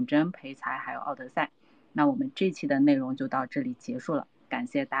们董真、培才还有奥德赛。那我们这期的内容就到这里结束了，感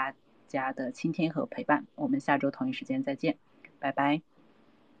谢大家的倾听和陪伴，我们下周同一时间再见，拜拜。